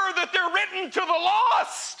sure that they're written to the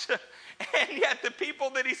lost. And yet the people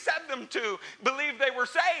that he said them to believed they were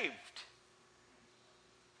saved.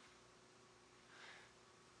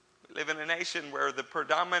 We live in a nation where the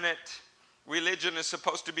predominant religion is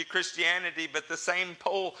supposed to be Christianity, but the same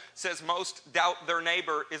poll says most doubt their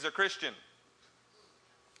neighbor is a Christian.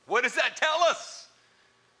 What does that tell us?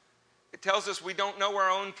 It tells us we don't know our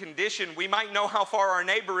own condition. We might know how far our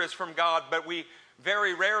neighbor is from God, but we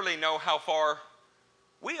very rarely know how far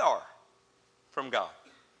we are from God.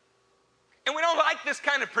 And we don't like this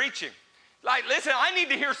kind of preaching. Like, listen, I need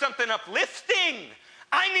to hear something uplifting.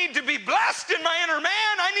 I need to be blessed in my inner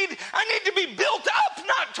man. I need to be built up,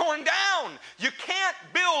 not torn down. You can't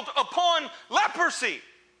build upon leprosy.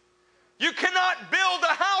 You cannot build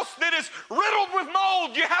a house that is riddled with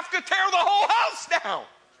mold. You have to tear the whole house down.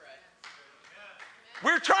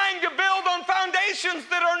 We're trying to build on foundations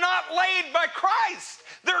that are not laid by Christ.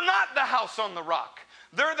 They're not the house on the rock.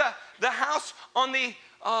 They're the house on the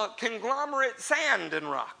conglomerate sand and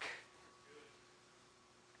rock.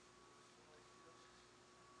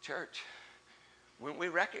 Church, when we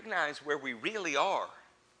recognize where we really are,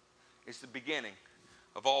 it's the beginning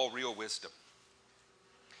of all real wisdom.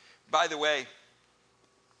 By the way,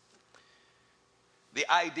 the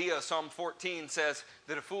idea of Psalm 14 says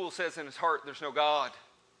that a fool says in his heart, there's no God.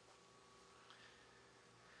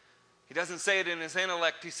 He doesn't say it in his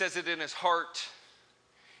intellect, he says it in his heart.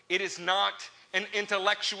 It is not an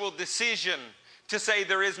intellectual decision to say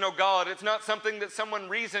there is no God. It's not something that someone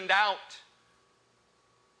reasoned out.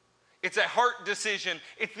 It's a heart decision.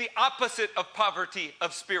 It's the opposite of poverty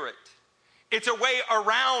of spirit. It's a way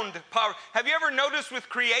around poverty. Have you ever noticed with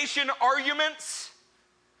creation arguments?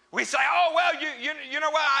 We say, oh, well, you know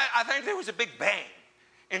what? I think there was a big bang.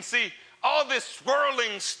 And see, all this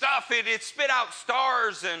swirling stuff, it spit out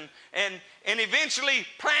stars and eventually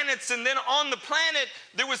planets. And then on the planet,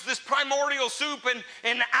 there was this primordial soup.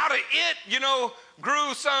 And out of it,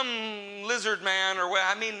 grew some lizard man or what.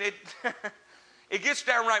 I mean, it gets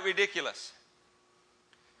downright ridiculous.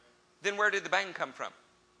 Then where did the bang come from?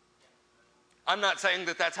 I'm not saying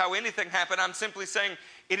that that's how anything happened. I'm simply saying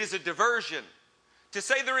it is a diversion. To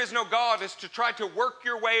say there is no God is to try to work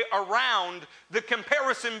your way around the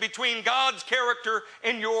comparison between God's character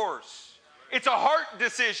and yours. It's a heart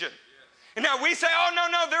decision. And now we say, oh,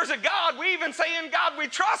 no, there's a God. We even say in God we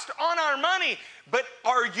trust on our money. But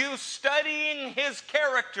are you studying His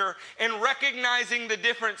character and recognizing the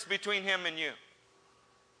difference between Him and you?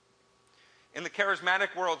 In the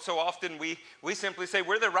charismatic world, so often we simply say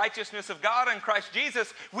we're the righteousness of God in Christ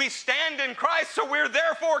Jesus. We stand in Christ, so we're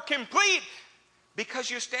therefore complete.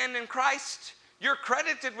 Because you stand in Christ, you're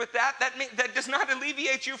credited with that. That does not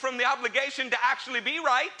alleviate you from the obligation to actually be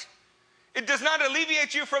right. It does not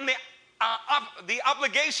alleviate you from the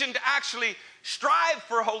obligation to actually strive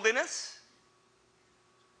for holiness.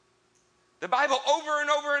 The Bible over and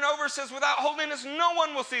over and over says without holiness, no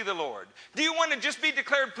one will see the Lord. Do you want to just be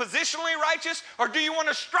declared positionally righteous, or do you want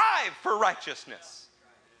to strive for righteousness?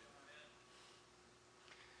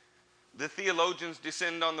 The theologians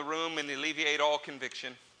descend on the room and alleviate all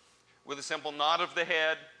conviction with a simple nod of the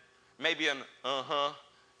head, maybe an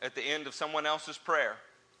at the end of someone else's prayer.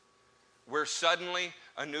 We're suddenly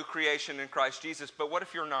a new creation in Christ Jesus. But what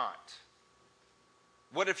if you're not?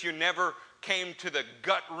 What if you never came to the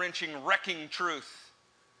gut-wrenching, wrecking truth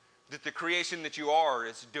that the creation that you are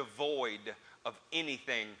is devoid of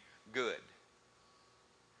anything good?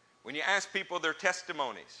 When you ask people their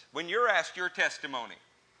testimonies, when you're asked your testimony,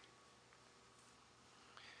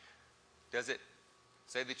 does it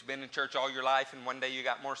say that you've been in church all your life and one day you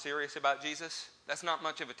got more serious about Jesus? That's not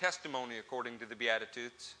much of a testimony according to the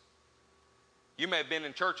Beatitudes. You may have been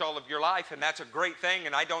in church all of your life, and that's a great thing,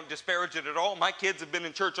 and I don't disparage it at all. My kids have been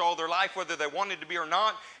in church all their life, whether they wanted to be or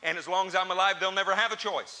not, and as long as I'm alive, they'll never have a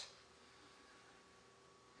choice.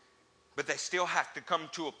 But they still have to come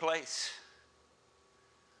to a place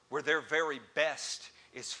where their very best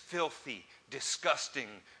is filthy, disgusting,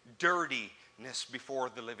 dirtiness before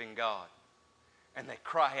the living God. And they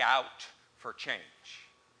cry out for change.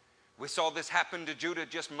 We saw this happen to Judah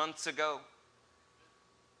just months ago.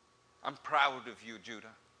 I'm proud of you,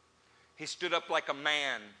 Judah. He stood up like a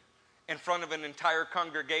man in front of an entire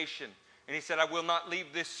congregation, and he said, I will not leave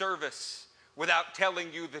this service without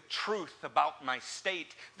telling you the truth about my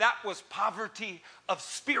state. That was poverty of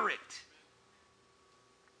spirit.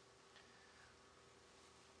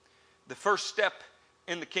 The first step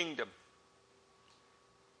in the kingdom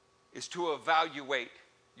is to evaluate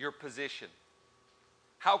your position.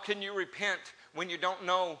 How can you repent when you don't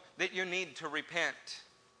know that you need to repent?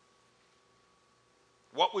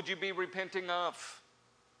 What would you be repenting of?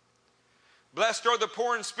 Blessed are the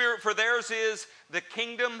poor in spirit, for theirs is the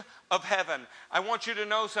kingdom of heaven. I want you to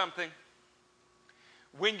know something.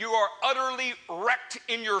 When you are utterly wrecked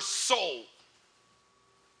in your soul,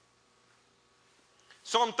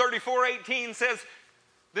 Psalm 34:18 says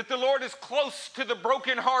that the Lord is close to the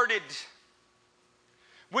brokenhearted.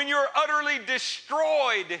 When you're utterly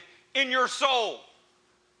destroyed in your soul,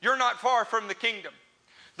 you're not far from the kingdom.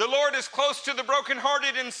 The Lord is close to the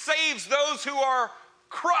brokenhearted and saves those who are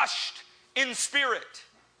crushed in spirit.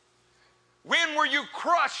 When were you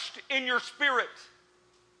crushed in your spirit?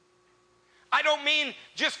 I don't mean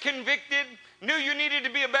just convicted, knew you needed to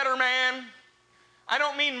be a better man. I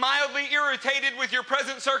don't mean mildly irritated with your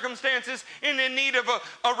present circumstances and in need of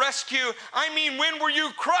a rescue. I mean, when were you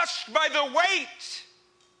crushed by the weight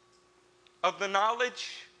of the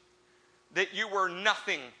knowledge that you were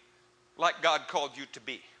nothing like God called you to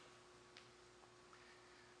be.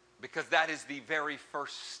 Because that is the very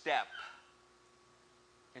first step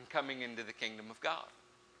in coming into the kingdom of God.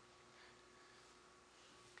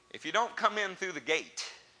 If you don't come in through the gate,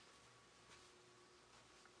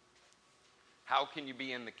 how can you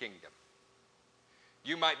be in the kingdom?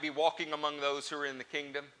 You might be walking among those who are in the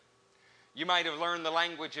kingdom. You might have learned the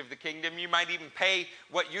language of the kingdom. You might even pay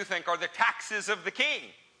what you think are the taxes of the king.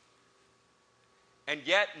 And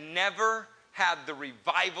yet never had the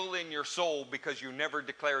revival in your soul because you never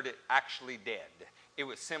declared it actually dead. It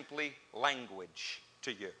was simply language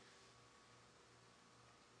to you.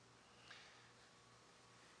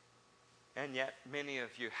 And yet many of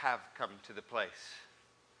you have come to the place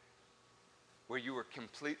where you are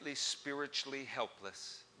completely spiritually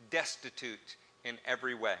helpless, destitute in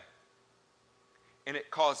every way. And it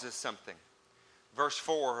causes something. Verse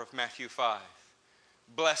 4 of Matthew 5.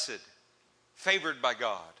 Blessed, favored by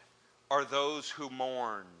God, are those who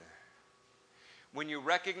mourn. When you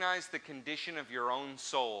recognize the condition of your own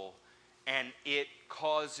soul and it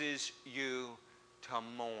causes you to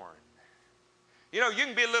mourn. You know, you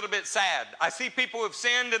can be a little bit sad. I see people who've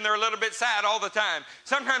sinned and they're a little bit sad all the time.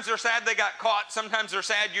 Sometimes they're sad they got caught. Sometimes they're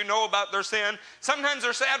sad you know about their sin. Sometimes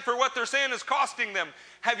they're sad for what their sin is costing them.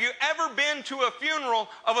 Have you ever been to a funeral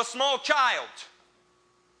of a small child?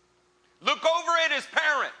 Look over it as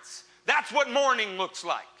parents. That's what mourning looks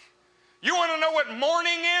like. You want to know what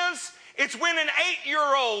mourning is? It's when an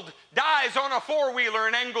 8-year-old dies on a four-wheeler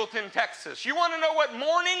in Angleton, Texas. You want to know what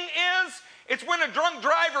mourning is? It's when a drunk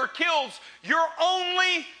driver kills your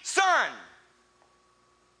only son.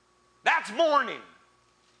 That's mourning.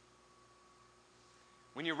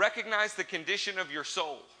 When you recognize the condition of your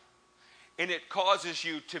soul and it causes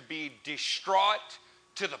you to be distraught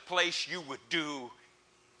to the place you would do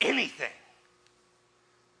anything.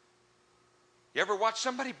 You ever watch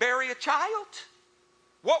somebody bury a child?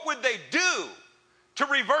 What would they do to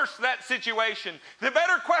reverse that situation? The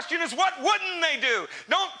better question is, what wouldn't they do?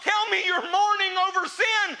 Don't tell me you're mourning over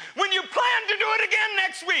sin when you plan to do it again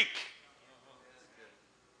next week.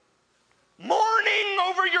 Mourning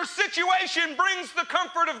over your situation brings the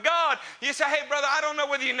comfort of God. You say, hey, brother, I don't know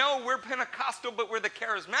whether you know, we're Pentecostal, but we're the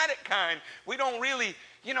charismatic kind. We don't really,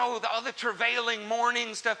 the other travailing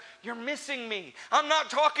mourning stuff. You're missing me. I'm not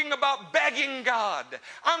talking about begging God.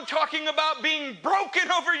 I'm talking about being broken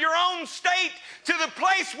over your own state to the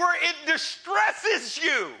place where it distresses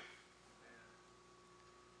you.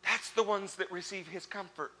 That's the ones that receive His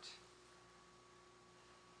comfort.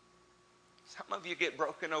 Some of you get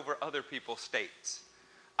broken over other people's states.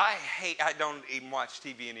 I don't even watch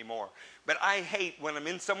TV anymore, but I hate when I'm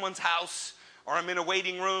in someone's house or I'm in a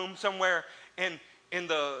waiting room somewhere and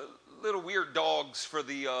the little weird dogs for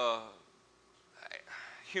the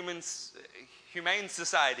Humane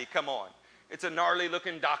Society come on. It's a gnarly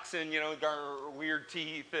looking dachshund, weird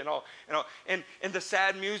teeth and all, and the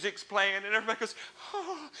sad music's playing and everybody goes,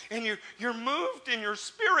 oh, and you're moved in your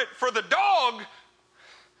spirit for the dog.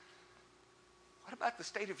 What about the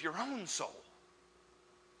state of your own soul?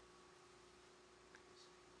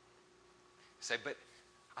 You say, but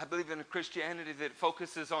I believe in a Christianity that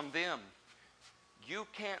focuses on them. You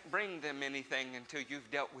can't bring them anything until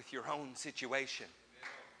you've dealt with your own situation.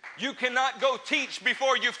 You cannot go teach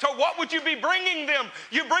before you've told. What would you be bringing them?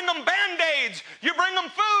 You bring them Band-Aids. You bring them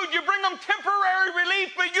food. You bring them temporary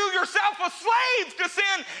relief, but you yourself a slave to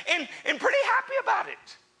sin and pretty happy about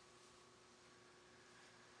it.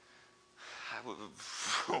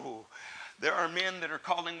 There are men that are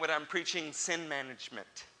calling what I'm preaching sin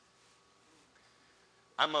management.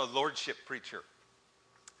 I'm a lordship preacher.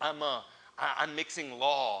 I'm mixing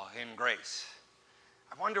law and grace.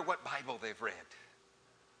 I wonder what Bible they've read.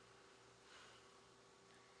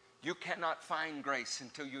 You cannot find grace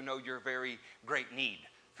until you know your very great need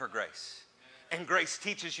for grace. And grace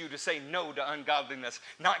teaches you to say no to ungodliness,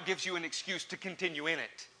 not gives you an excuse to continue in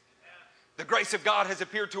it. The grace of God has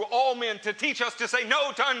appeared to all men to teach us to say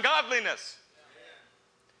no to ungodliness.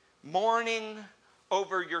 Mourning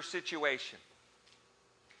over your situation.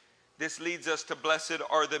 This leads us to blessed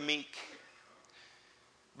are the meek.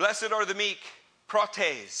 Blessed are the meek,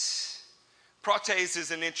 protes. Protes is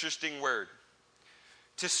an interesting word.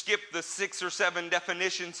 To skip the 6 or 7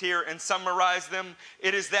 definitions here and summarize them,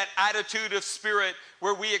 it is that attitude of spirit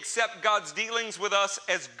where we accept God's dealings with us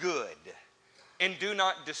as good and do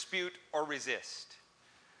not dispute or resist.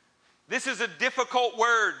 This is a difficult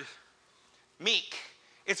word, meek.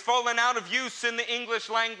 It's fallen out of use in the English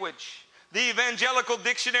language. The Evangelical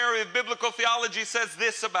Dictionary of Biblical Theology says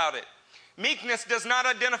this about it. Meekness does not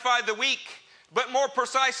identify the weak, but more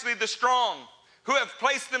precisely the strong, who have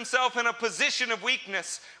placed themselves in a position of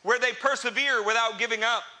weakness where they persevere without giving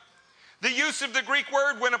up. The use of the Greek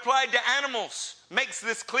word when applied to animals makes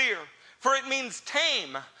this clear, for it means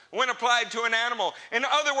tame when applied to an animal. In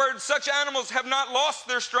other words, such animals have not lost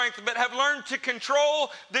their strength, but have learned to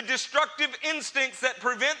control the destructive instincts that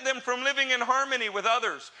prevent them from living in harmony with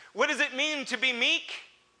others. What does it mean to be meek?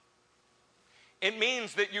 It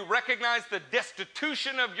means that you recognize the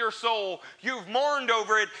destitution of your soul, you've mourned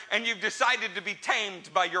over it, and you've decided to be tamed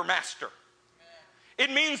by your master.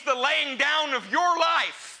 It means the laying down of your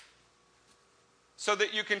life so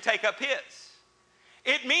that you can take up his.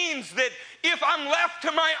 It means that if I'm left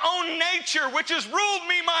to my own nature, which has ruled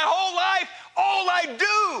me my whole life, all I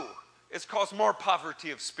do is cause more poverty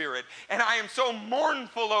of spirit. And I am so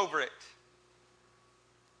mournful over it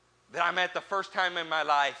that I'm at the first time in my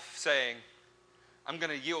life saying, I'm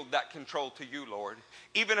going to yield that control to you, Lord.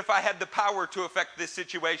 Even if I had the power to affect this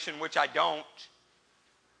situation, which I don't,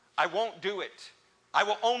 I won't do it. I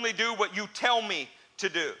will only do what you tell me to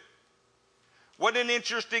do. What an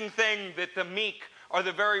interesting thing that the meek are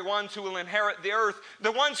the very ones who will inherit the earth.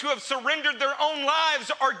 The ones who have surrendered their own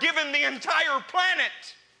lives are given the entire planet.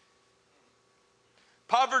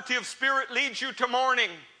 Poverty of spirit leads you to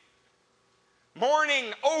mourning.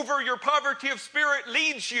 Mourning over your poverty of spirit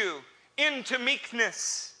leads you into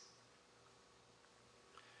meekness.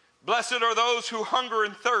 Blessed are those who hunger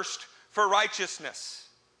and thirst for righteousness.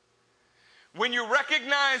 When you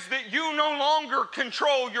recognize that you no longer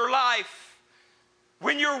control your life,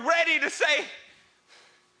 when you're ready to say,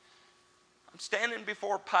 I'm standing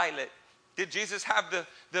before Pilate. Did Jesus have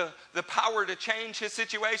the power to change his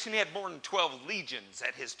situation? He had more than 12 legions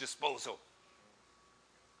at his disposal.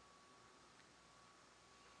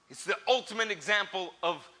 It's the ultimate example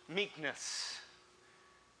of meekness.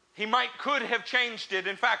 He could have changed it.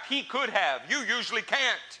 In fact, he could have. You usually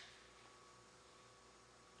can't.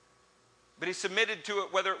 But he submitted to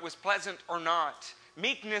it whether it was pleasant or not.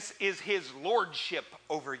 Meekness is his lordship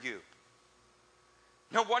over you.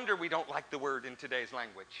 No wonder we don't like the word in today's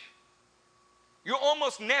language. You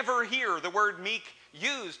almost never hear the word meek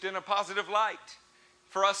used in a positive light.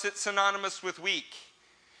 For us, it's synonymous with weak.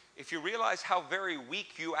 If you realize how very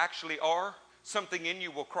weak you actually are, something in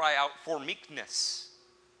you will cry out for meekness.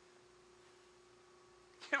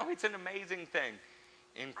 You know, it's an amazing thing.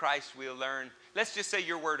 In Christ we'll learn, let's just say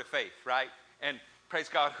your word of faith, right? And praise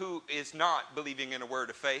God, who is not believing in a word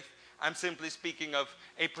of faith? I'm simply speaking of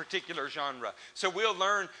a particular genre. So we'll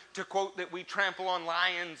learn to quote that we trample on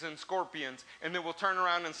lions and scorpions, and then we'll turn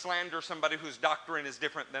around and slander somebody whose doctrine is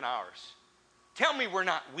different than ours. Tell me we're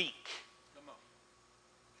not weak.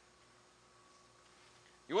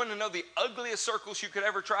 You want to know the ugliest circles you could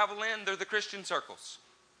ever travel in? They're the Christian circles.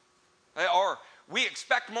 They are. We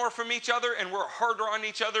expect more from each other, and we're harder on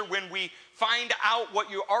each other when we find out what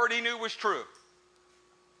you already knew was true.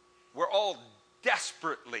 We're all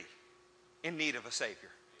desperately in need of a Savior.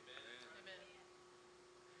 Amen.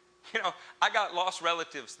 You know, I got lost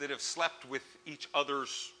relatives that have slept with each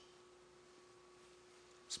other's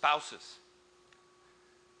spouses.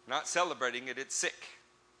 Not celebrating it, it's sick.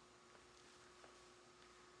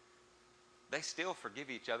 They still forgive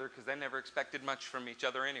each other because they never expected much from each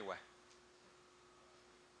other anyway.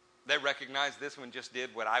 They recognize this one just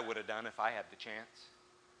did what I would have done if I had the chance.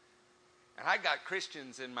 And I got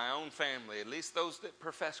Christians in my own family, at least those that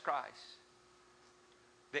profess Christ,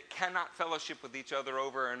 that cannot fellowship with each other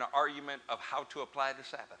over an argument of how to apply the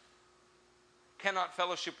Sabbath. Cannot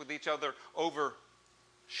fellowship with each other over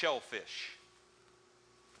shellfish.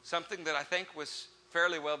 Something that I think was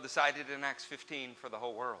fairly well decided in Acts 15 for the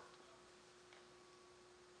whole world.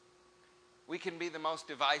 We can be the most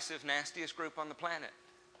divisive, nastiest group on the planet.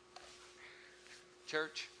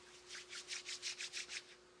 Church,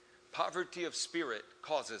 poverty of spirit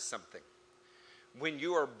causes something. When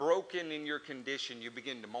you are broken in your condition, you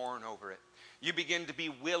begin to mourn over it. You begin to be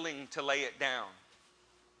willing to lay it down.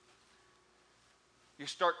 You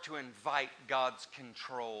start to invite God's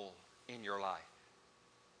control in your life.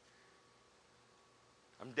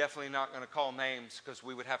 I'm definitely not going to call names because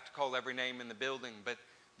we would have to call every name in the building, but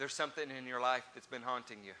there's something in your life that's been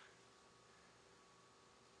haunting you.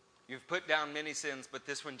 You've put down many sins, but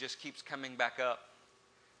this one just keeps coming back up.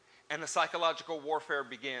 And the psychological warfare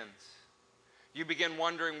begins. You begin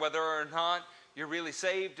wondering whether or not you're really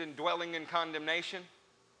saved and dwelling in condemnation.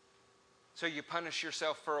 So you punish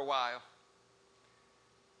yourself for a while.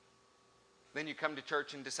 Then you come to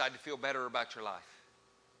church and decide to feel better about your life.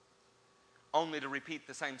 Only to repeat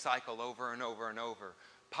the same cycle over and over and over.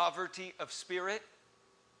 Poverty of spirit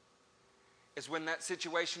is when that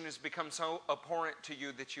situation has become so abhorrent to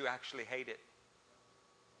you that you actually hate it.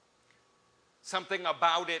 Something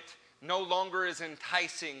about it no longer is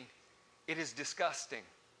enticing. It is disgusting.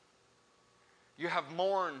 You have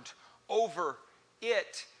mourned over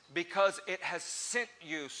it because it has sent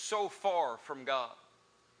you so far from God.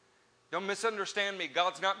 Don't misunderstand me.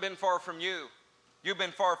 God's not been far from you. You've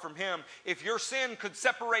been far from Him. If your sin could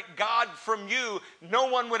separate God from you, no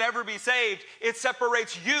one would ever be saved. It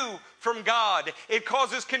separates you from God. It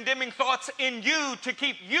causes condemning thoughts in you to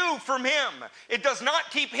keep you from Him. It does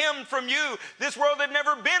not keep Him from you. This world had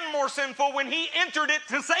never been more sinful when He entered it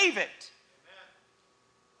to save it.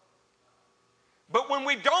 But when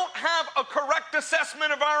we don't have a correct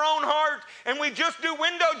assessment of our own heart and we just do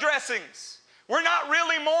window dressings, we're not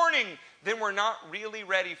really mourning, then we're not really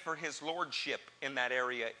ready for His lordship in that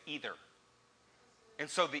area either. And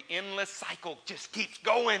so the endless cycle just keeps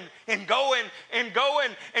going and going and going.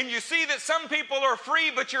 And you see that some people are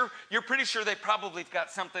free, but you're pretty sure they probably have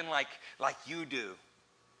got something like you do.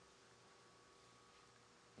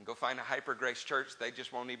 And go find a hyper grace church, they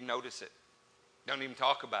just won't even notice it. Don't even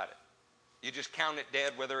talk about it. You just count it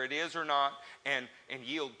dead whether it is or not and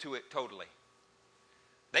yield to it totally.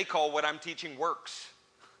 They call what I'm teaching works.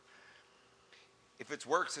 If it's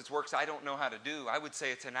works I don't know how to do. I would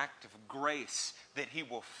say it's an act of grace that He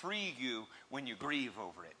will free you when you grieve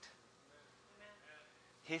over it. Amen.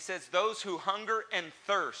 He says those who hunger and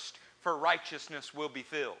thirst for righteousness will be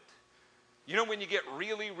filled. You know when you get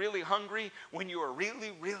really, really hungry? When you are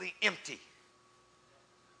really, really empty.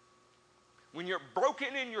 When you're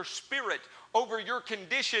broken in your spirit over your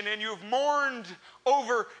condition and you've mourned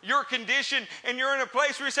over your condition and you're in a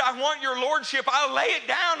place where you say, I want your lordship, I'll lay it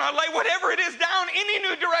down, I'll lay whatever it is down, any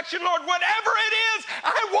new direction, Lord, whatever it is,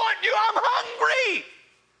 I want you, I'm hungry.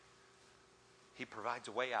 He provides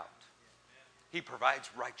a way out. He provides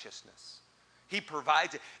righteousness. He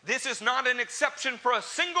provides it. This is not an exception for a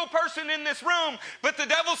single person in this room, but the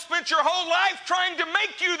devil spent your whole life trying to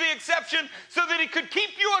make you the exception so that he could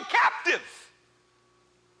keep you a captive.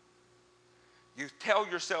 You tell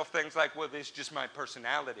yourself things like, well, this is just my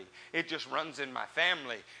personality. It just runs in my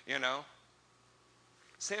family, you know.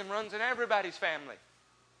 Sin runs in everybody's family.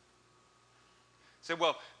 Say,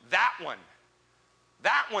 well, that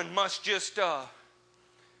one must just,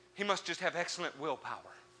 he must just have excellent willpower.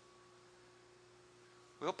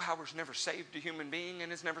 Willpower's never saved a human being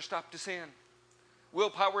and has never stopped a sin.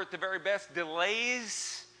 Willpower at the very best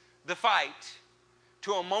delays the fight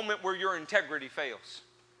to a moment where your integrity fails.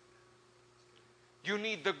 You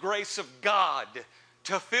need the grace of God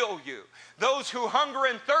to fill you. Those who hunger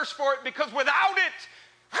and thirst for it, because without it,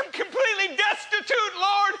 I'm completely destitute,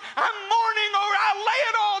 Lord. I'm mourning over, I'll lay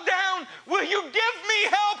it all down. Will you give me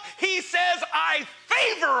help? He says, I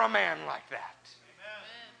favor a man like that.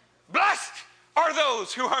 Amen. Blessed are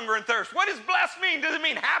those who hunger and thirst. What does blessed mean? Does it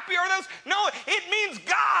mean happy are those? No, it means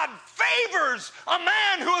God favors a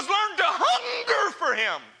man who has learned to hunger for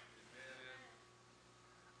Him.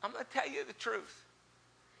 I'm going to tell you the truth.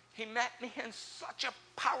 He met me in such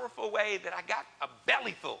a powerful way that I got a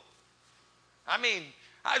belly full. I mean,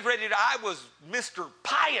 I was Mr.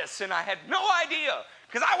 Pious and I had no idea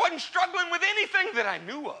because I wasn't struggling with anything that I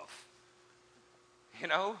knew of. You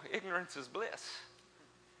know, ignorance is bliss.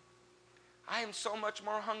 I am so much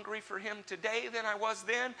more hungry for Him today than I was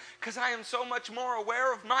then because I am so much more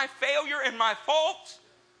aware of my failure and my faults.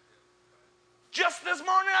 Just this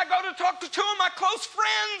morning, I go to talk to two of my close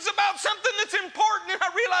friends about something that's important, and I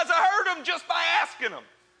realize I heard them just by asking them.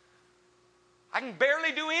 I can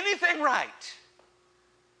barely do anything right.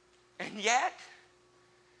 And yet,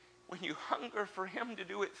 when you hunger for Him to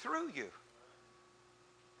do it through you,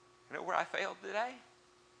 you know where I failed today?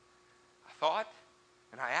 I thought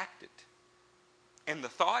and I acted. And the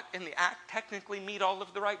thought and the act technically meet all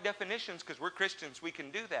of the right definitions because we're Christians, we can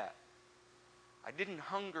do that. I didn't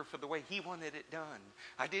hunger for the way He wanted it done.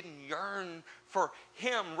 I didn't yearn for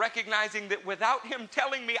Him, recognizing that without Him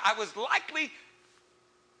telling me I was likely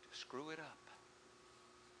to screw it up.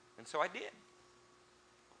 And so I did.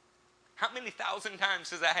 How many thousand times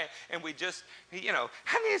has I had, and we just, you know,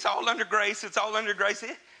 I mean, it's all under grace, it's all under grace.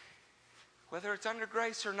 Whether it's under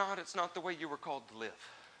grace or not, it's not the way you were called to live.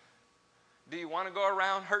 Do you want to go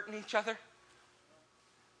around hurting each other?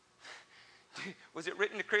 Was it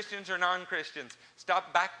written to Christians or non-Christians?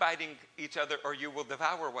 Stop backbiting each other or you will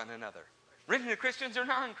devour one another. Written to Christians or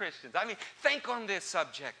non-Christians? I mean, think on this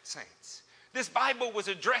subject, saints. This Bible was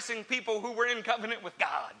addressing people who were in covenant with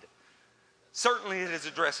God. Certainly it is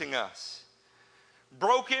addressing us.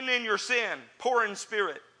 Broken in your sin, poor in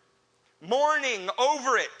spirit, mourning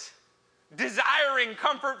over it, desiring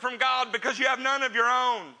comfort from God because you have none of your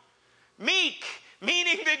own. Meek,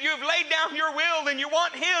 meaning that you have laid down your will and you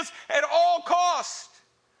want His at all cost.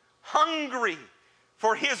 hungry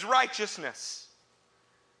for His righteousness.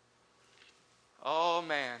 Oh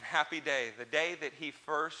man, happy day, the day that He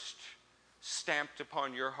first stamped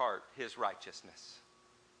upon your heart His righteousness.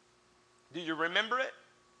 Do you remember it?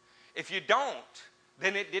 If you don't,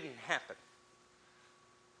 then it didn't happen.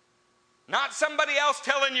 Not somebody else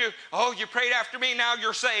telling you, oh, you prayed after me, now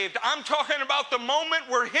you're saved. I'm talking about the moment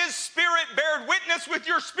where His Spirit bared witness with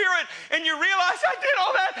your spirit and you realize, I did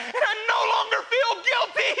all that and I no longer feel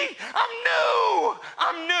guilty.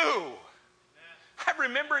 I'm new. I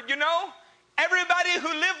remember it, you know. Everybody who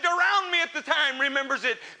lived around me at the time remembers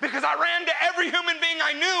it because I ran to every human being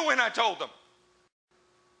I knew when I told them.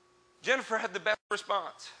 Jennifer had the best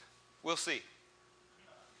response. We'll see.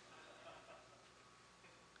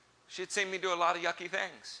 She'd seen me do a lot of yucky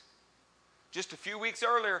things. Just a few weeks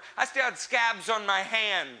earlier, I still had scabs on my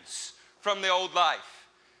hands from the old life.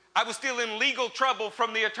 I was still in legal trouble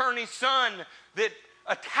from the attorney's son that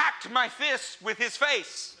attacked my fist with his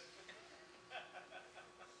face.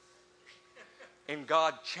 And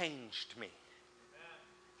God changed me.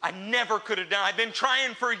 I never could have done. I've been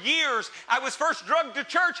trying for years. I was first drugged to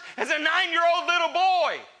church as a 9-year-old little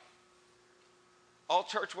boy. All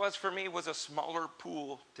church was for me was a smaller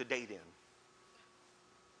pool to date in.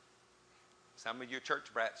 Some of you church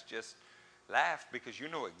brats just laughed because you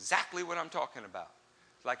know exactly what I'm talking about.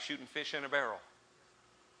 It's like shooting fish in a barrel.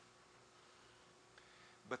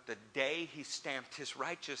 But the day He stamped His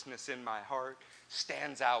righteousness in my heart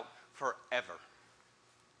stands out forever.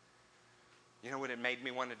 You know what it made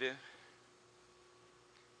me want to do?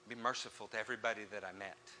 Be merciful to everybody that I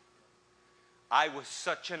met. I was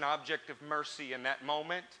such an object of mercy in that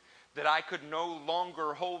moment that I could no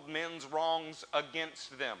longer hold men's wrongs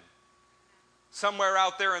against them. Somewhere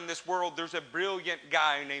out there in this world, there's a brilliant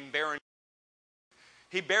guy named Barron.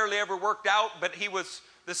 He barely ever worked out, but he was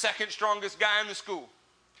the second strongest guy in the school.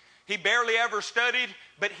 He barely ever studied,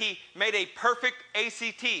 but he made a perfect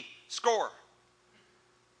ACT score.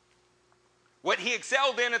 What he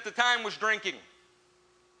excelled in at the time was drinking.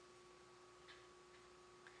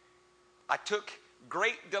 I took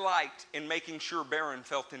great delight in making sure Barron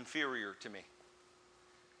felt inferior to me.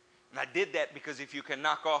 And I did that because if you can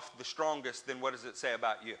knock off the strongest, then what does it say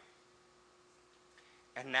about you?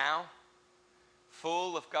 And now,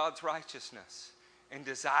 full of God's righteousness and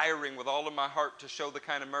desiring with all of my heart to show the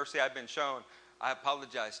kind of mercy I've been shown, I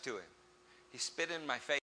apologized to him. He spit in my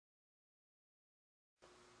face.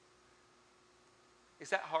 Is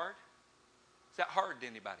that hard? Is that hard to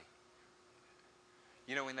anybody?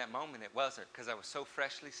 You know, in that moment it wasn't, because I was so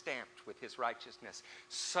freshly stamped with His righteousness,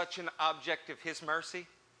 such an object of His mercy,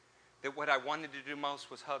 that what I wanted to do most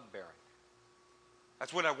was hug Barron.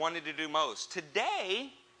 That's what I wanted to do most.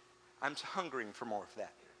 Today, I'm hungering for more of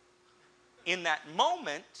that. In that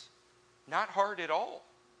moment, not hard at all.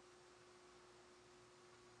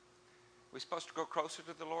 We're supposed to go closer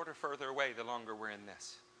to the Lord or further away the longer we're in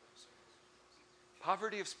this.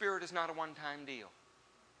 Poverty of spirit is not a one-time deal.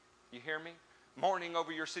 You hear me? Mourning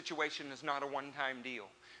over your situation is not a one-time deal.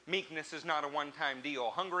 Meekness is not a one-time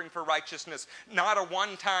deal. Hungering for righteousness, not a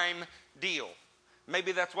one-time deal.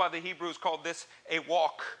 Maybe that's why the Hebrews called this a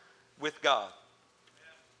walk with God.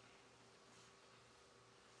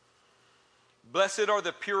 Blessed are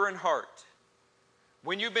the pure in heart.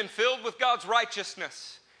 When you've been filled with God's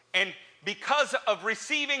righteousness, and because of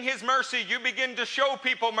receiving His mercy, you begin to show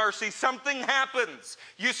people mercy. Something happens.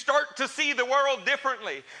 You start to see the world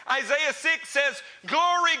differently. Isaiah 6 says,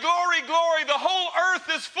 glory, glory, glory. The whole earth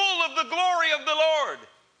is full of the glory of the Lord.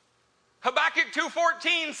 Habakkuk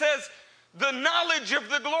 2:14 says, the knowledge of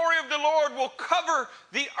the glory of the Lord will cover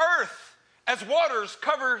the earth as waters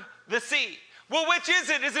cover the sea. Well, which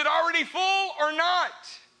is it? Is it already full or not?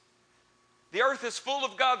 The earth is full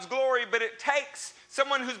of God's glory, but it takes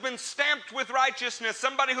someone who's been stamped with righteousness,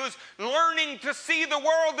 somebody who's learning to see the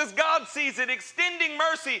world as God sees it, extending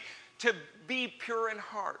mercy, to be pure in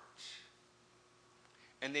heart.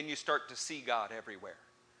 And then you start to see God everywhere.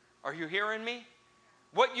 Are you hearing me?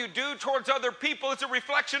 What you do towards other people is a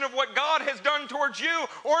reflection of what God has done towards you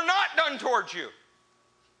or not done towards you.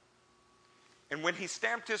 And when He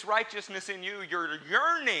stamped His righteousness in you, your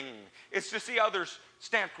yearning is to see others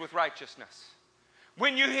stamped with righteousness.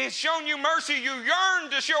 When He has shown you mercy, you yearn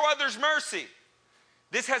to show others mercy.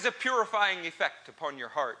 This has a purifying effect upon your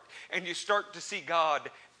heart, and you start to see God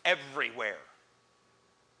everywhere.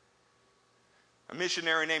 A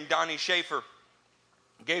missionary named Donnie Schaefer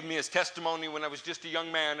gave me his testimony when I was just a young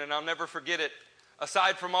man, and I'll never forget it.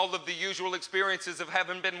 Aside from all of the usual experiences of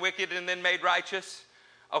having been wicked and then made righteous,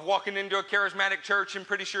 of walking into a charismatic church and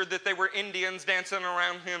pretty sure that they were Indians dancing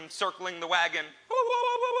around him, circling the wagon.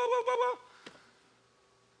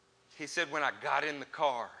 He said, when I got in the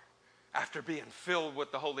car, after being filled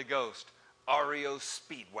with the Holy Ghost, REO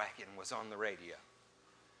Speedwagon was on the radio.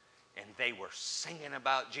 And they were singing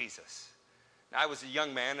about Jesus. Now, I was a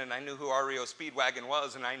young man, and I knew who REO Speedwagon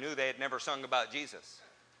was, and I knew they had never sung about Jesus.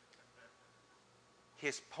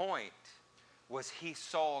 His point was he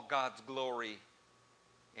saw God's glory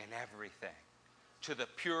in everything. To the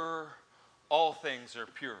pure, all things are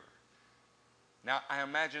pure. Now, I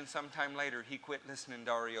imagine sometime later he quit listening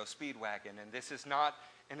to REO Speedwagon, and this is not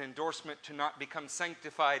an endorsement to not become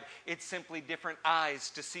sanctified. It's simply different eyes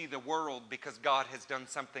to see the world because God has done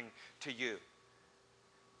something to you.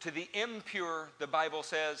 To the impure, the Bible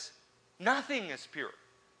says, nothing is pure.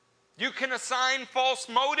 You can assign false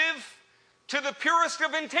motive to the purest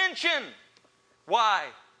of intention. Why?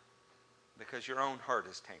 Because your own heart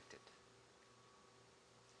is tainted.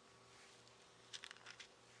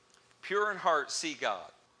 Pure in heart, see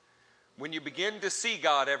God. When you begin to see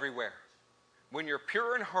God everywhere, when you're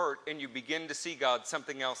pure in heart and you begin to see God,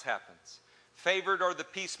 something else happens. Favored are the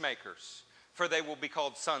peacemakers, for they will be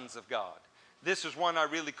called sons of God. This is one I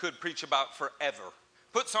really could preach about forever.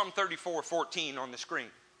 Put Psalm 34:14 on the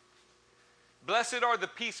screen. Blessed are the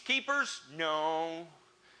peacekeepers? No.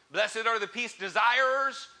 Blessed are the peace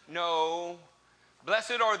desirers? No.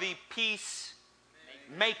 Blessed are the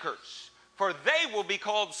peacemakers, for they will be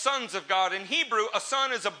called sons of God. In Hebrew, a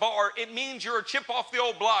son is a bar. It means you're a chip off the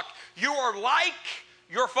old block. You are like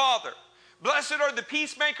your father. Blessed are the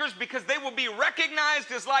peacemakers because they will be recognized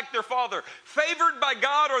as like their father. Favored by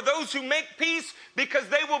God are those who make peace because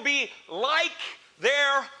they will be like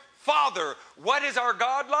their father. What is our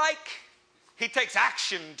God like? He takes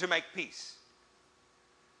action to make peace.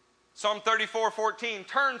 Psalm 34:14,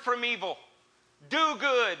 turn from evil, do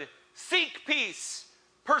good, seek peace,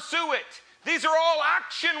 pursue it. These are all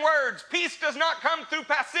action words. Peace does not come through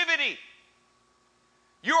passivity.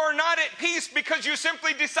 You are not at peace because you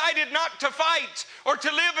simply decided not to fight or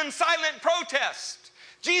to live in silent protest.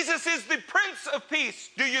 Jesus is the Prince of Peace.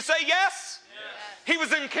 Do you say yes? Yes. He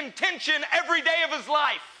was in contention every day of his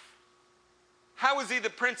life. How is he the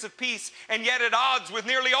Prince of Peace and yet at odds with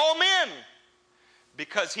nearly all men?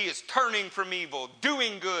 Because he is turning from evil,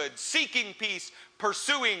 doing good, seeking peace,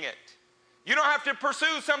 pursuing it. You don't have to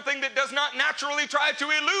pursue something that does not naturally try to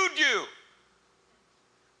elude you.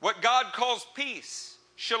 What God calls peace,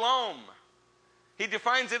 shalom. He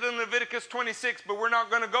defines it in Leviticus 26, but we're not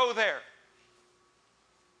going to go there.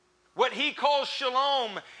 What he calls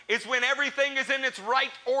shalom is when everything is in its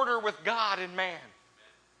right order with God and man.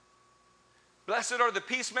 Blessed are the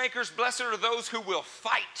peacemakers. Blessed are those who will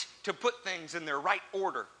fight to put things in their right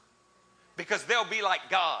order, because they'll be like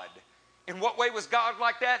God. In what way was God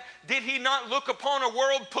like that? Did he not look upon a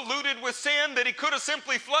world polluted with sin that he could have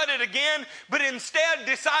simply flooded again, but instead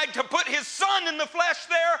decide to put his son in the flesh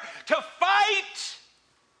there to fight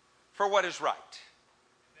for what is right?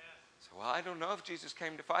 So, well, I don't know if Jesus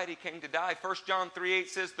came to fight. He came to die. 1 John 3:8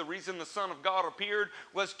 says the reason the Son of God appeared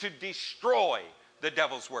was to destroy the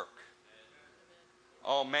devil's work.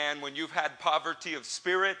 Oh man, when you've had poverty of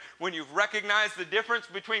spirit, when you've recognized the difference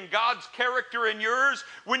between God's character and yours,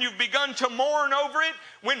 when you've begun to mourn over it,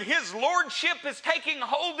 when his lordship is taking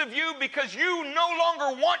hold of you because you no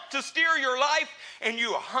longer want to steer your life and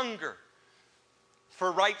you hunger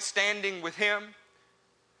for right standing with him,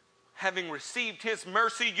 having received his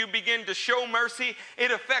mercy, you begin to show mercy. It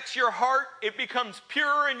affects your heart. It becomes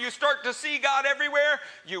pure and you start to see God everywhere.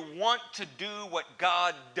 You want to do what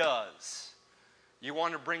God does. You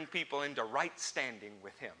want to bring people into right standing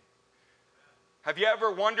with him. Have you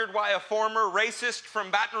ever wondered why a former racist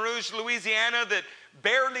from Baton Rouge, Louisiana, that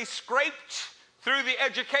barely scraped through the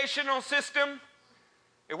educational system?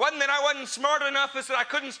 It wasn't that I wasn't smart enough, it's that I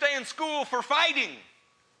couldn't stay in school for fighting.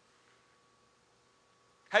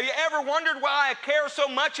 Have you ever wondered why I care so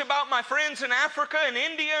much about my friends in Africa and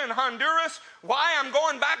India and Honduras? Why I'm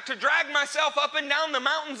going back to drag myself up and down the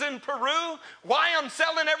mountains in Peru? Why I'm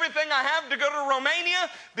selling everything I have to go to Romania?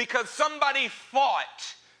 Because somebody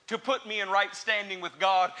fought to put me in right standing with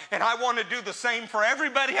God, and I want to do the same for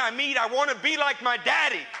everybody I meet. I want to be like my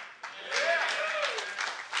daddy.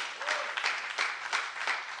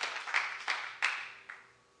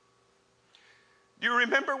 Do you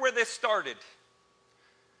remember where this started?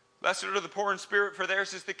 Blessed are the poor in spirit, for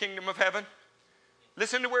theirs is the kingdom of heaven.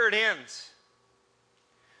 Listen to where it ends.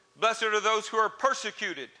 Blessed are those who are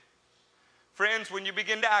persecuted. Friends, when you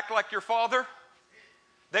begin to act like your father,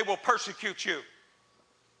 they will persecute you.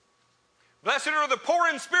 Blessed are the poor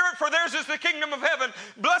in spirit, for theirs is the kingdom of heaven.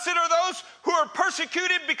 Blessed are those who are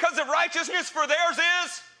persecuted because of righteousness, for theirs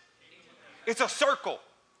is. It's a circle.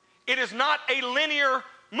 It is not a linear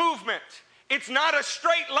movement. It's not a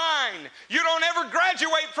straight line. You don't ever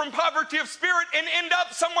graduate from poverty of spirit and end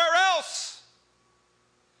up somewhere else.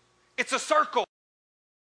 It's a circle.